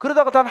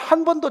 그러다가 단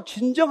한 번도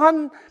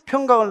진정한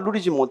평강을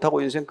누리지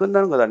못하고 인생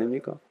끝나는 것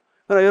아닙니까?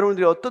 그러나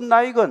여러분들이 어떤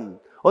나이건,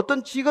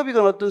 어떤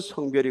직업이건, 어떤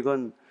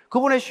성별이건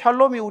그분의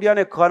샬롬이 우리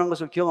안에 거하는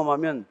것을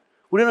경험하면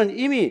우리는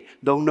이미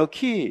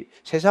넉넉히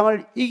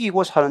세상을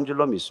이기고 사는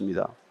줄로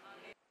믿습니다.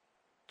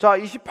 자,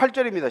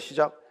 28절입니다.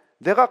 시작.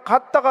 내가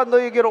갔다가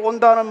너희에게로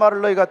온다 하는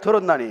말을 너희가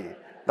들었나니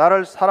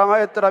나를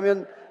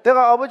사랑하였더라면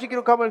내가 아버지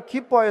기록함을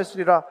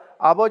기뻐하였으리라.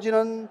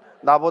 아버지는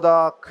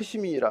나보다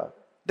크심이니라.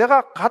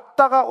 내가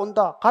갔다가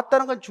온다.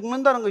 갔다는 건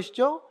죽는다는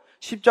것이죠.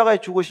 십자가에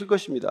죽으실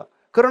것입니다.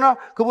 그러나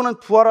그분은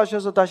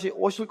부활하셔서 다시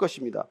오실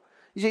것입니다.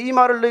 이제 이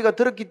말을 너희가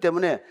들었기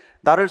때문에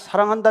나를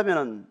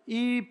사랑한다면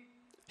이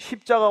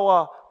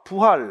십자가와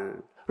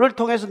부활을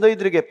통해서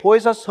너희들에게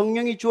보혜사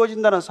성령이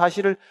주어진다는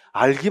사실을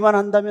알기만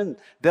한다면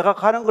내가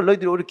가는 걸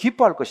너희들이 오히려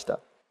기뻐할 것이다.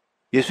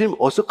 예수님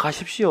어서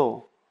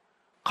가십시오.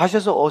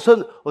 가셔서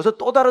어서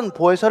또 다른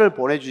보혜사를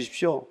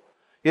보내주십시오.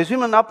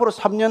 예수님은 앞으로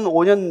 3년,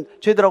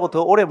 5년 저희들하고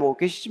더 오래 못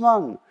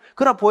계시지만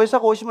그러나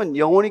보혜사가 오시면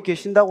영원히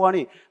계신다고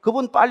하니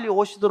그분 빨리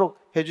오시도록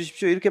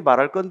해주십시오. 이렇게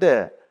말할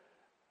건데,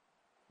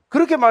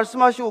 그렇게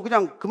말씀하시고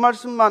그냥 그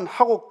말씀만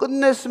하고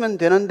끝냈으면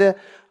되는데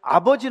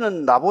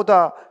아버지는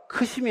나보다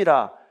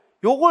크심이라,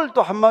 요걸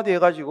또 한마디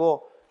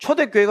해가지고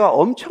초대교회가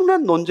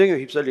엄청난 논쟁에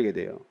휩쓸리게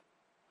돼요.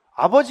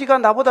 아버지가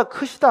나보다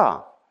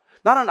크시다,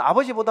 나는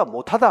아버지보다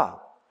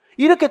못하다,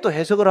 이렇게 또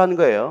해석을 하는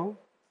거예요.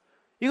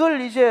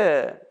 이걸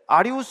이제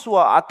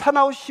아리우스와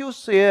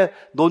아타나우시우스의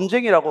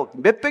논쟁이라고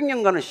몇백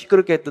년간을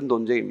시끄럽게 했던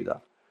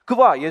논쟁입니다.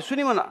 그봐,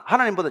 예수님은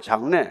하나님보다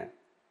작네.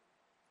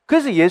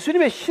 그래서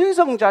예수님의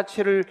신성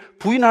자체를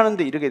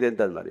부인하는데 이르게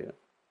된단 말이에요.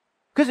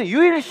 그래서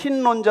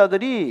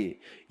유일신론자들이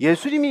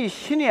예수님이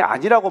신이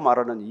아니라고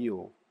말하는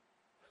이유,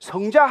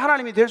 성자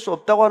하나님이 될 수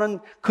없다고 하는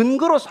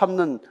근거로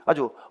삼는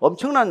아주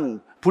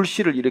엄청난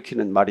불씨를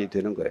일으키는 말이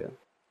되는 거예요.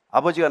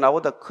 아버지가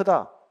나보다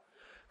크다.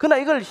 그러나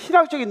이걸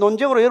신학적인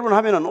논쟁으로 여러분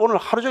하면은 오늘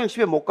하루 종일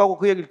집에 못 가고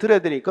그 얘기를 들어야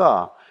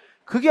되니까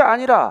그게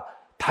아니라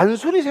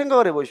단순히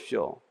생각을 해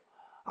보십시오.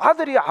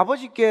 아들이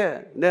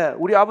아버지께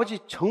우리 아버지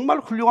정말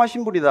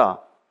훌륭하신 분이다.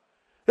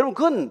 여러분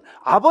그건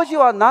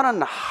아버지와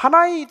나는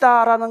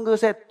하나이다라는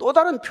것의 또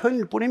다른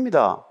표현일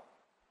뿐입니다.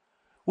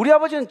 우리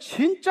아버지는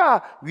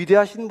진짜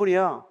위대하신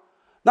분이야.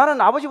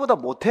 나는 아버지보다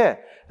못해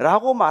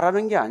라고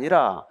말하는 게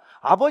아니라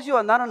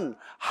아버지와 나는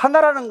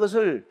하나라는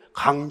것을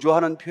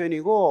강조하는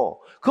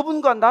표현이고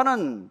그분과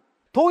나는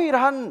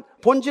동일한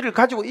본질을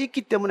가지고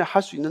있기 때문에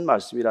할 수 있는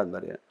말씀이란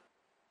말이에요.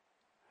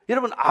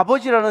 여러분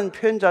아버지라는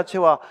표현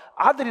자체와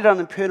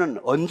아들이라는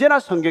표현은 언제나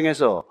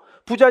성경에서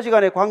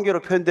부자지간의 관계로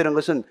표현되는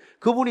것은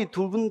그분이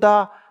두 분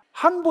다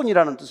한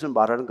분이라는 뜻을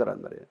말하는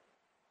거란 말이에요.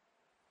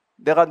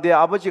 내가 내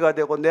아버지가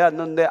되고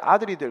넌 내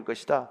아들이 될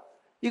것이다.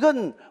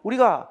 이건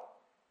우리가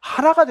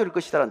하나가 될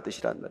것이다라는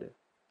뜻이란 말이에요.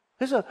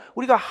 그래서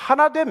우리가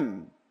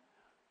하나됨,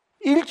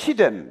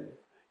 일치됨,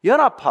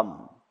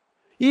 연합함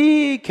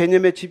이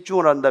개념에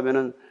집중을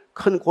한다면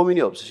큰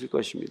고민이 없으실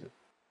것입니다.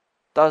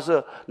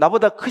 따라서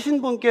나보다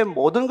크신 분께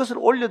모든 것을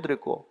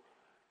올려드렸고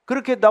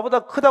그렇게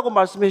나보다 크다고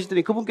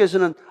말씀하시더니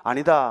그분께서는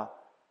아니다.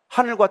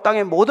 하늘과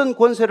땅의 모든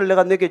권세를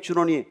내가 내게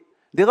주노니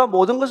내가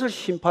모든 것을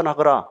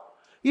심판하거라.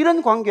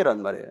 이런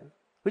관계란 말이에요.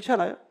 그렇지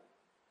않아요?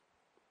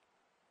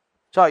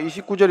 자,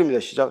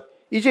 29절입니다. 시작.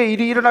 이제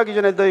일이 일어나기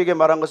전에 너에게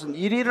말한 것은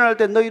일이 일어날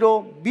때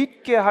너희로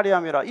믿게 하려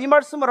함이라. 이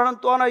말씀을 하는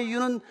또 하나의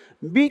이유는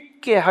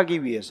믿게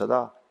하기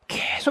위해서다.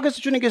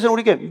 계속해서 주님께서는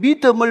우리에게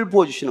믿음을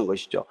부어주시는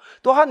것이죠.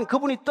 또한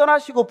그분이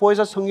떠나시고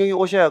보혜사 성령이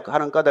오셔야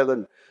하는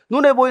까닭은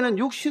눈에 보이는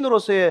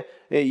육신으로서의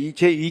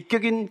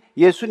제2격인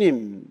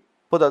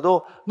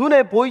예수님보다도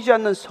눈에 보이지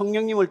않는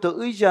성령님을 더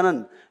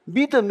의지하는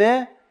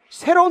믿음의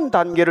새로운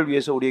단계를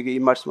위해서 우리에게 이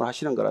말씀을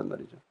하시는 거란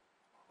말이죠.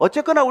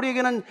 어쨌거나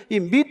우리에게는 이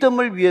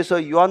믿음을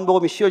위해서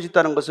요한복음이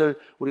씌워졌다는 것을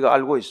우리가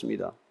알고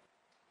있습니다.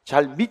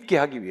 잘 믿게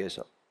하기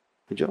위해서.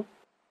 그죠?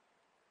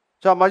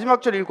 자,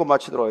 마지막 절 읽고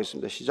마치도록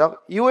하겠습니다.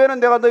 시작. 이후에는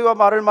내가 너희와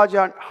말을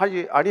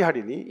맞이하지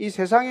아니하리니 이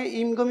세상에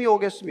임금이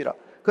오겠습니다.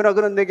 그러나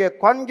그는 내게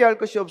관계할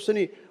것이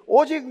없으니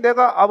오직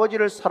내가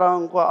아버지를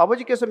사랑과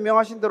아버지께서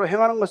명하신 대로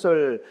행하는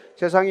것을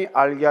세상이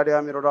알게 하려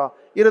함이로라.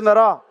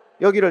 일어나라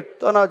여기를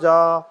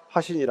떠나자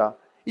하시니라.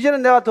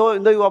 이제는 내가 더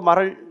너희와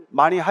말을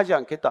많이 하지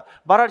않겠다.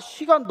 말할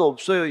시간도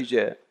없어요.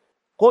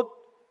 곧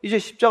이제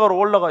십자가로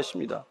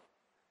올라가십니다.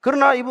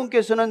 그러나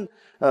이분께서는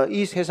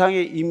이 세상에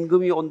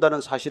임금이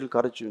온다는 사실을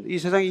가르쳐줍니다. 이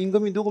세상에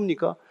임금이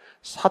누굽니까?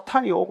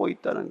 사탄이 오고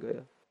있다는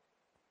거예요.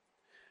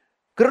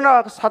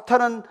 그러나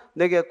사탄은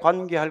내게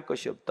관계할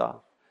것이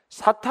없다.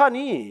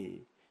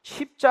 사탄이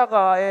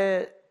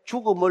십자가의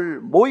죽음을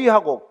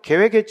모의하고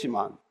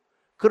계획했지만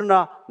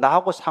그러나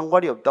나하고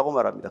상관이 없다고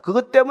말합니다.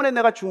 그것 때문에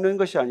내가 죽는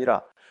것이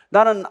아니라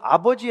나는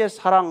아버지의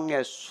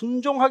사랑에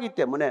순종하기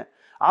때문에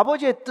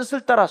아버지의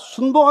뜻을 따라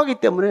순종하기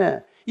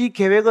때문에 이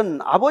계획은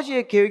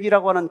아버지의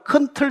계획이라고 하는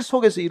큰 틀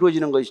속에서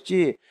이루어지는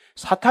것이지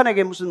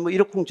사탄에게 무슨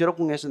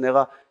이러쿵저러쿵 해서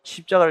내가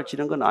십자가를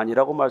지는 건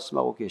아니라고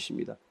말씀하고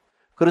계십니다.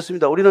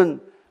 그렇습니다.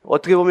 우리는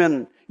어떻게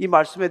보면 이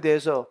말씀에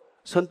대해서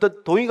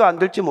선뜻 동의가 안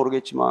될지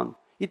모르겠지만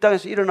이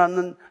땅에서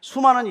일어나는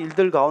수많은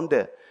일들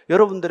가운데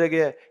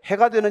여러분들에게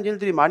해가 되는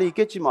일들이 많이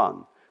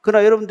있겠지만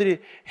그러나 여러분들이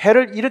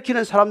해를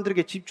일으키는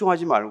사람들에게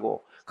집중하지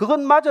말고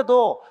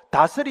그것마저도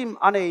다스림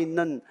안에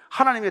있는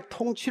하나님의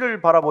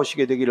통치를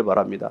바라보시게 되기를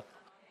바랍니다.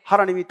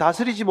 하나님이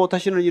다스리지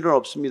못하시는 일은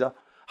없습니다.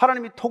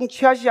 하나님이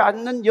통치하지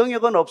않는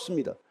영역은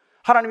없습니다.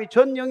 하나님이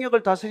전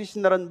영역을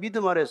다스리신다는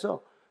믿음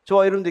아래서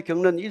저와 여러분들이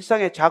겪는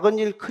일상의 작은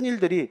일, 큰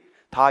일들이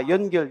다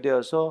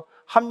연결되어서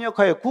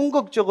합력하여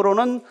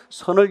궁극적으로는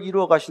선을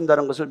이루어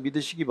가신다는 것을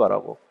믿으시기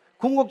바라고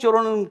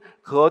궁극적으로는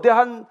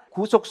거대한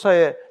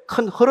구속사의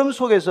큰 흐름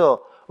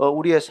속에서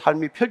우리의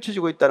삶이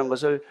펼쳐지고 있다는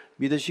것을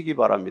믿으시기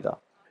바랍니다.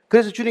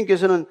 그래서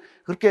주님께서는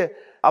그렇게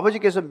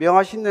아버지께서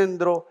명하신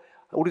대로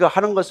우리가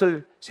하는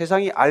것을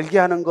세상이 알게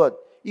하는 것,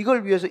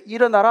 이걸 위해서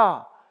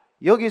일어나라,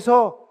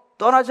 여기서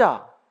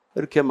떠나자,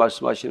 이렇게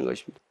말씀하시는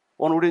것입니다.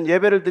 오늘 우리는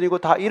예배를 드리고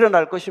다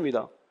일어날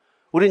것입니다.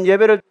 우리는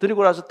예배를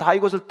드리고 나서 다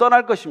이곳을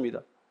떠날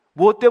것입니다.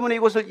 무엇 때문에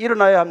이곳을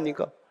일어나야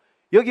합니까?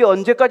 여기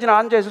언제까지나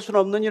앉아 있을 수는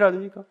없는 일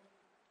아닙니까?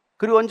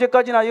 그리고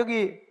언제까지나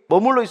여기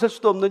머물러 있을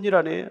수도 없는 일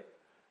아니에요?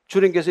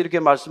 주님께서 이렇게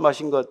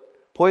말씀하신 것,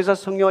 보혜사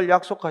성령을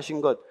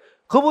약속하신 것,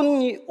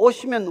 그분이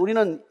오시면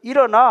우리는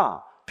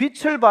일어나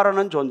빛을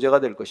발하는 존재가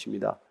될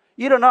것입니다.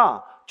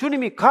 일어나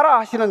주님이 가라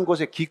하시는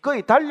곳에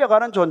기꺼이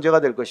달려가는 존재가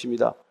될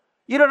것입니다.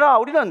 일어나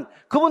우리는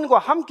그분과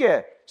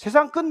함께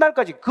세상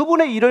끝날까지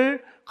그분의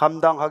일을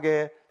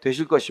감당하게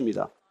되실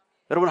것입니다.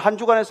 여러분 한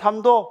주간의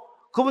삶도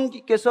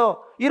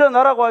그분께서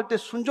일어나라고 할 때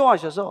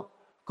순종하셔서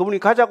그분이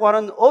가자고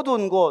하는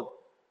어두운 곳,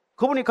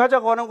 그분이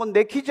가자고 하는 곳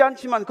내키지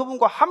않지만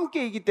그분과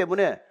함께이기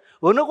때문에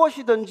어느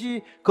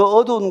곳이든지 그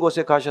어두운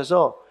곳에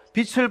가셔서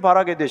빛을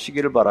발하게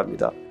되시기를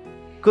바랍니다.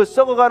 그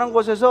썩어가는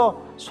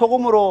곳에서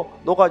소금으로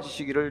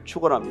녹아지시기를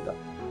축원합니다.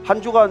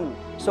 한 주간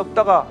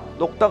썩다가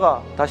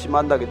녹다가 다시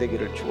만나게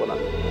되기를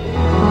축원합니다.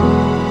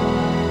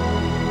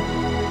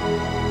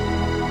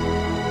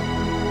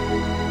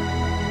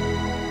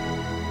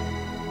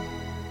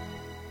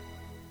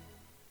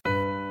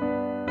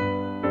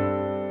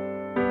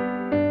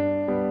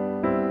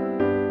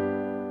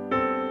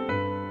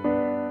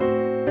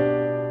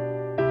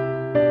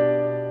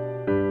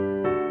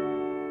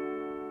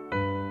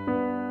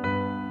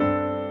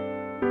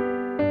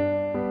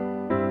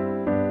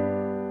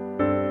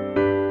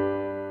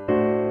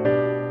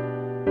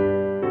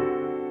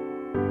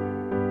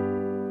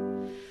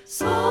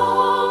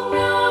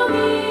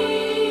 성령이여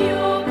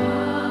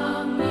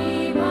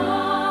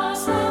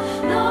강림하사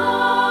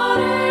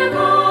나를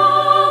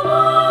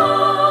감화하시고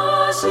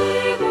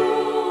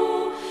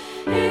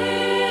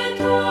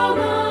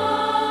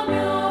애통하며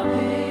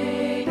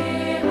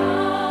회개한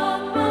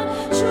맘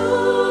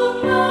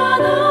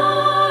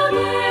충만하게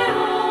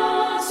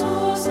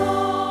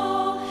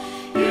하소서.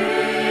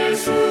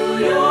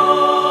 예수여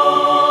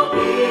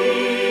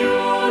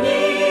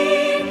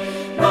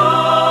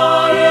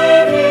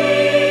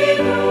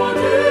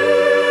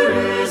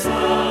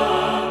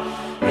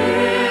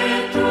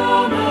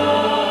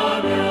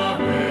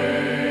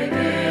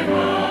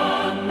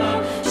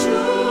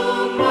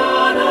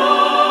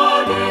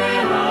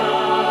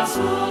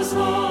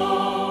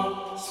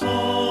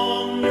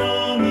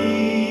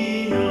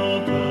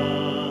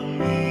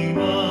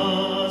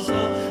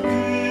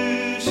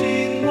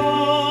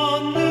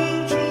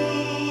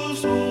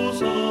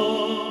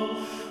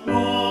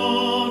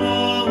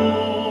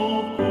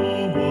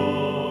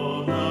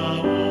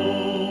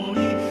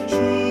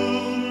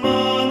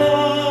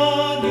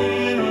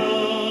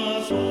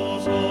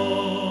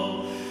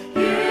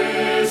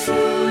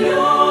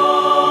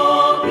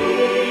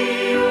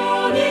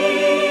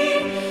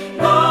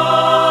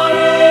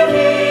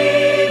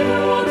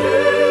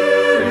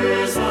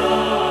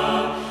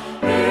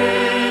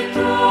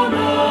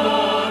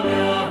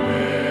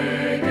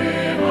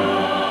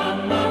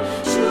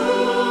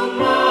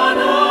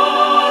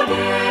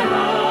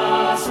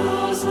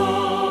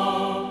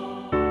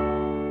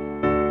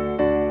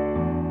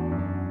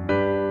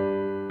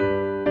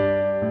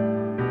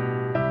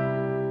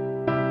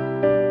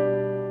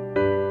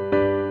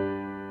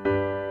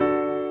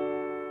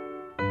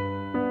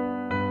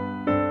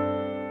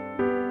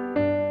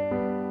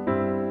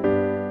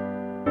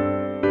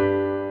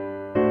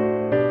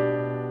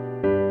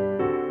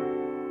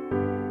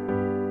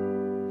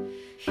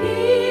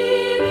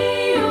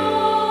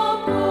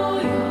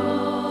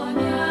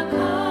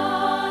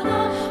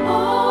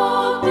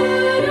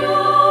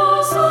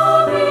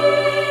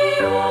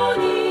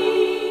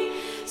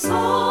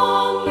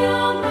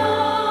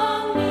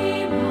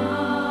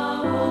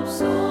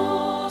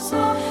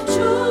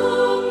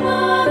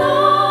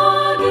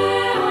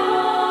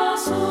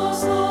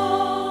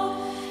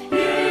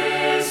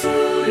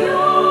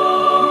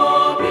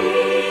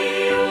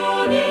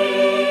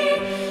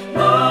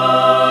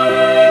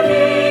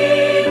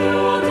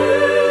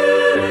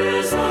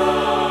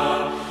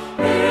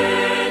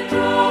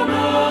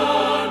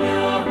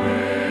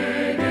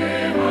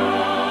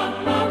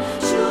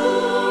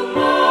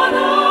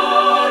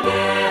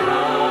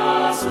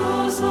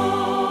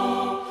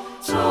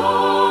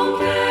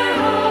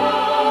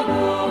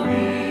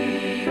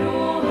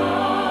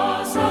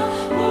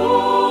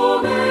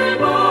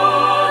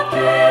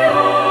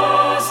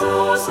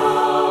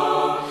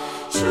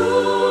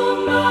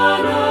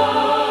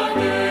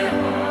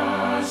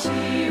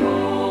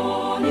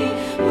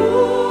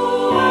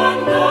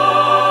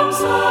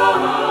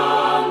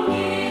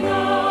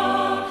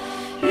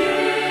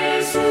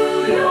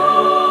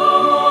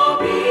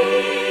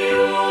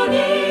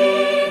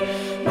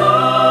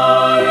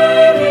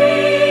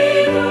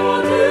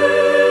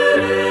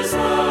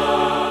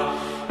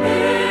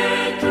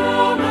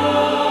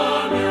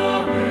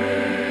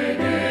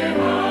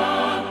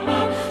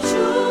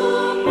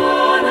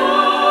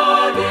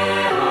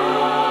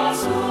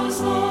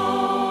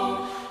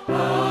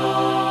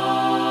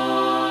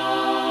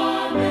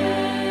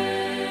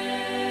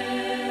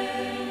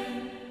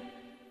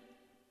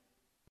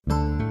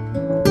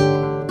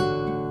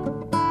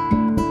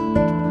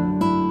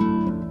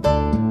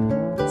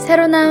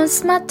새로 나온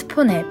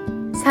스마트폰 앱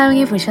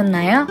사용해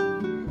보셨나요?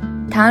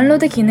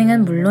 다운로드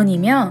기능은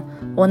물론이며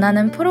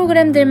원하는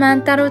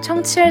프로그램들만 따로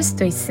청취할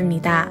수도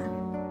있습니다.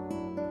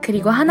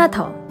 그리고 하나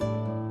더,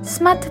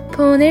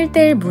 스마트폰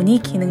 1:1 문의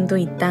기능도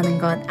있다는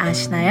것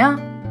아시나요?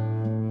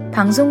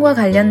 방송과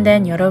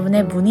관련된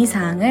여러분의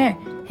문의사항을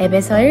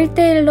앱에서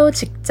 1:1로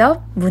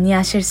직접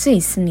문의하실 수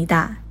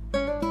있습니다.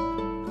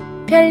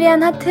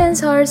 편리한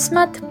하트앤서울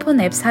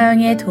스마트폰 앱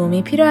사용에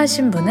도움이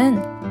필요하신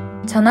분은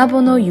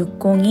전화번호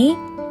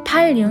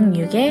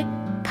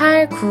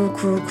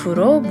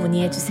 602-866-8999로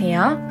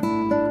문의해주세요.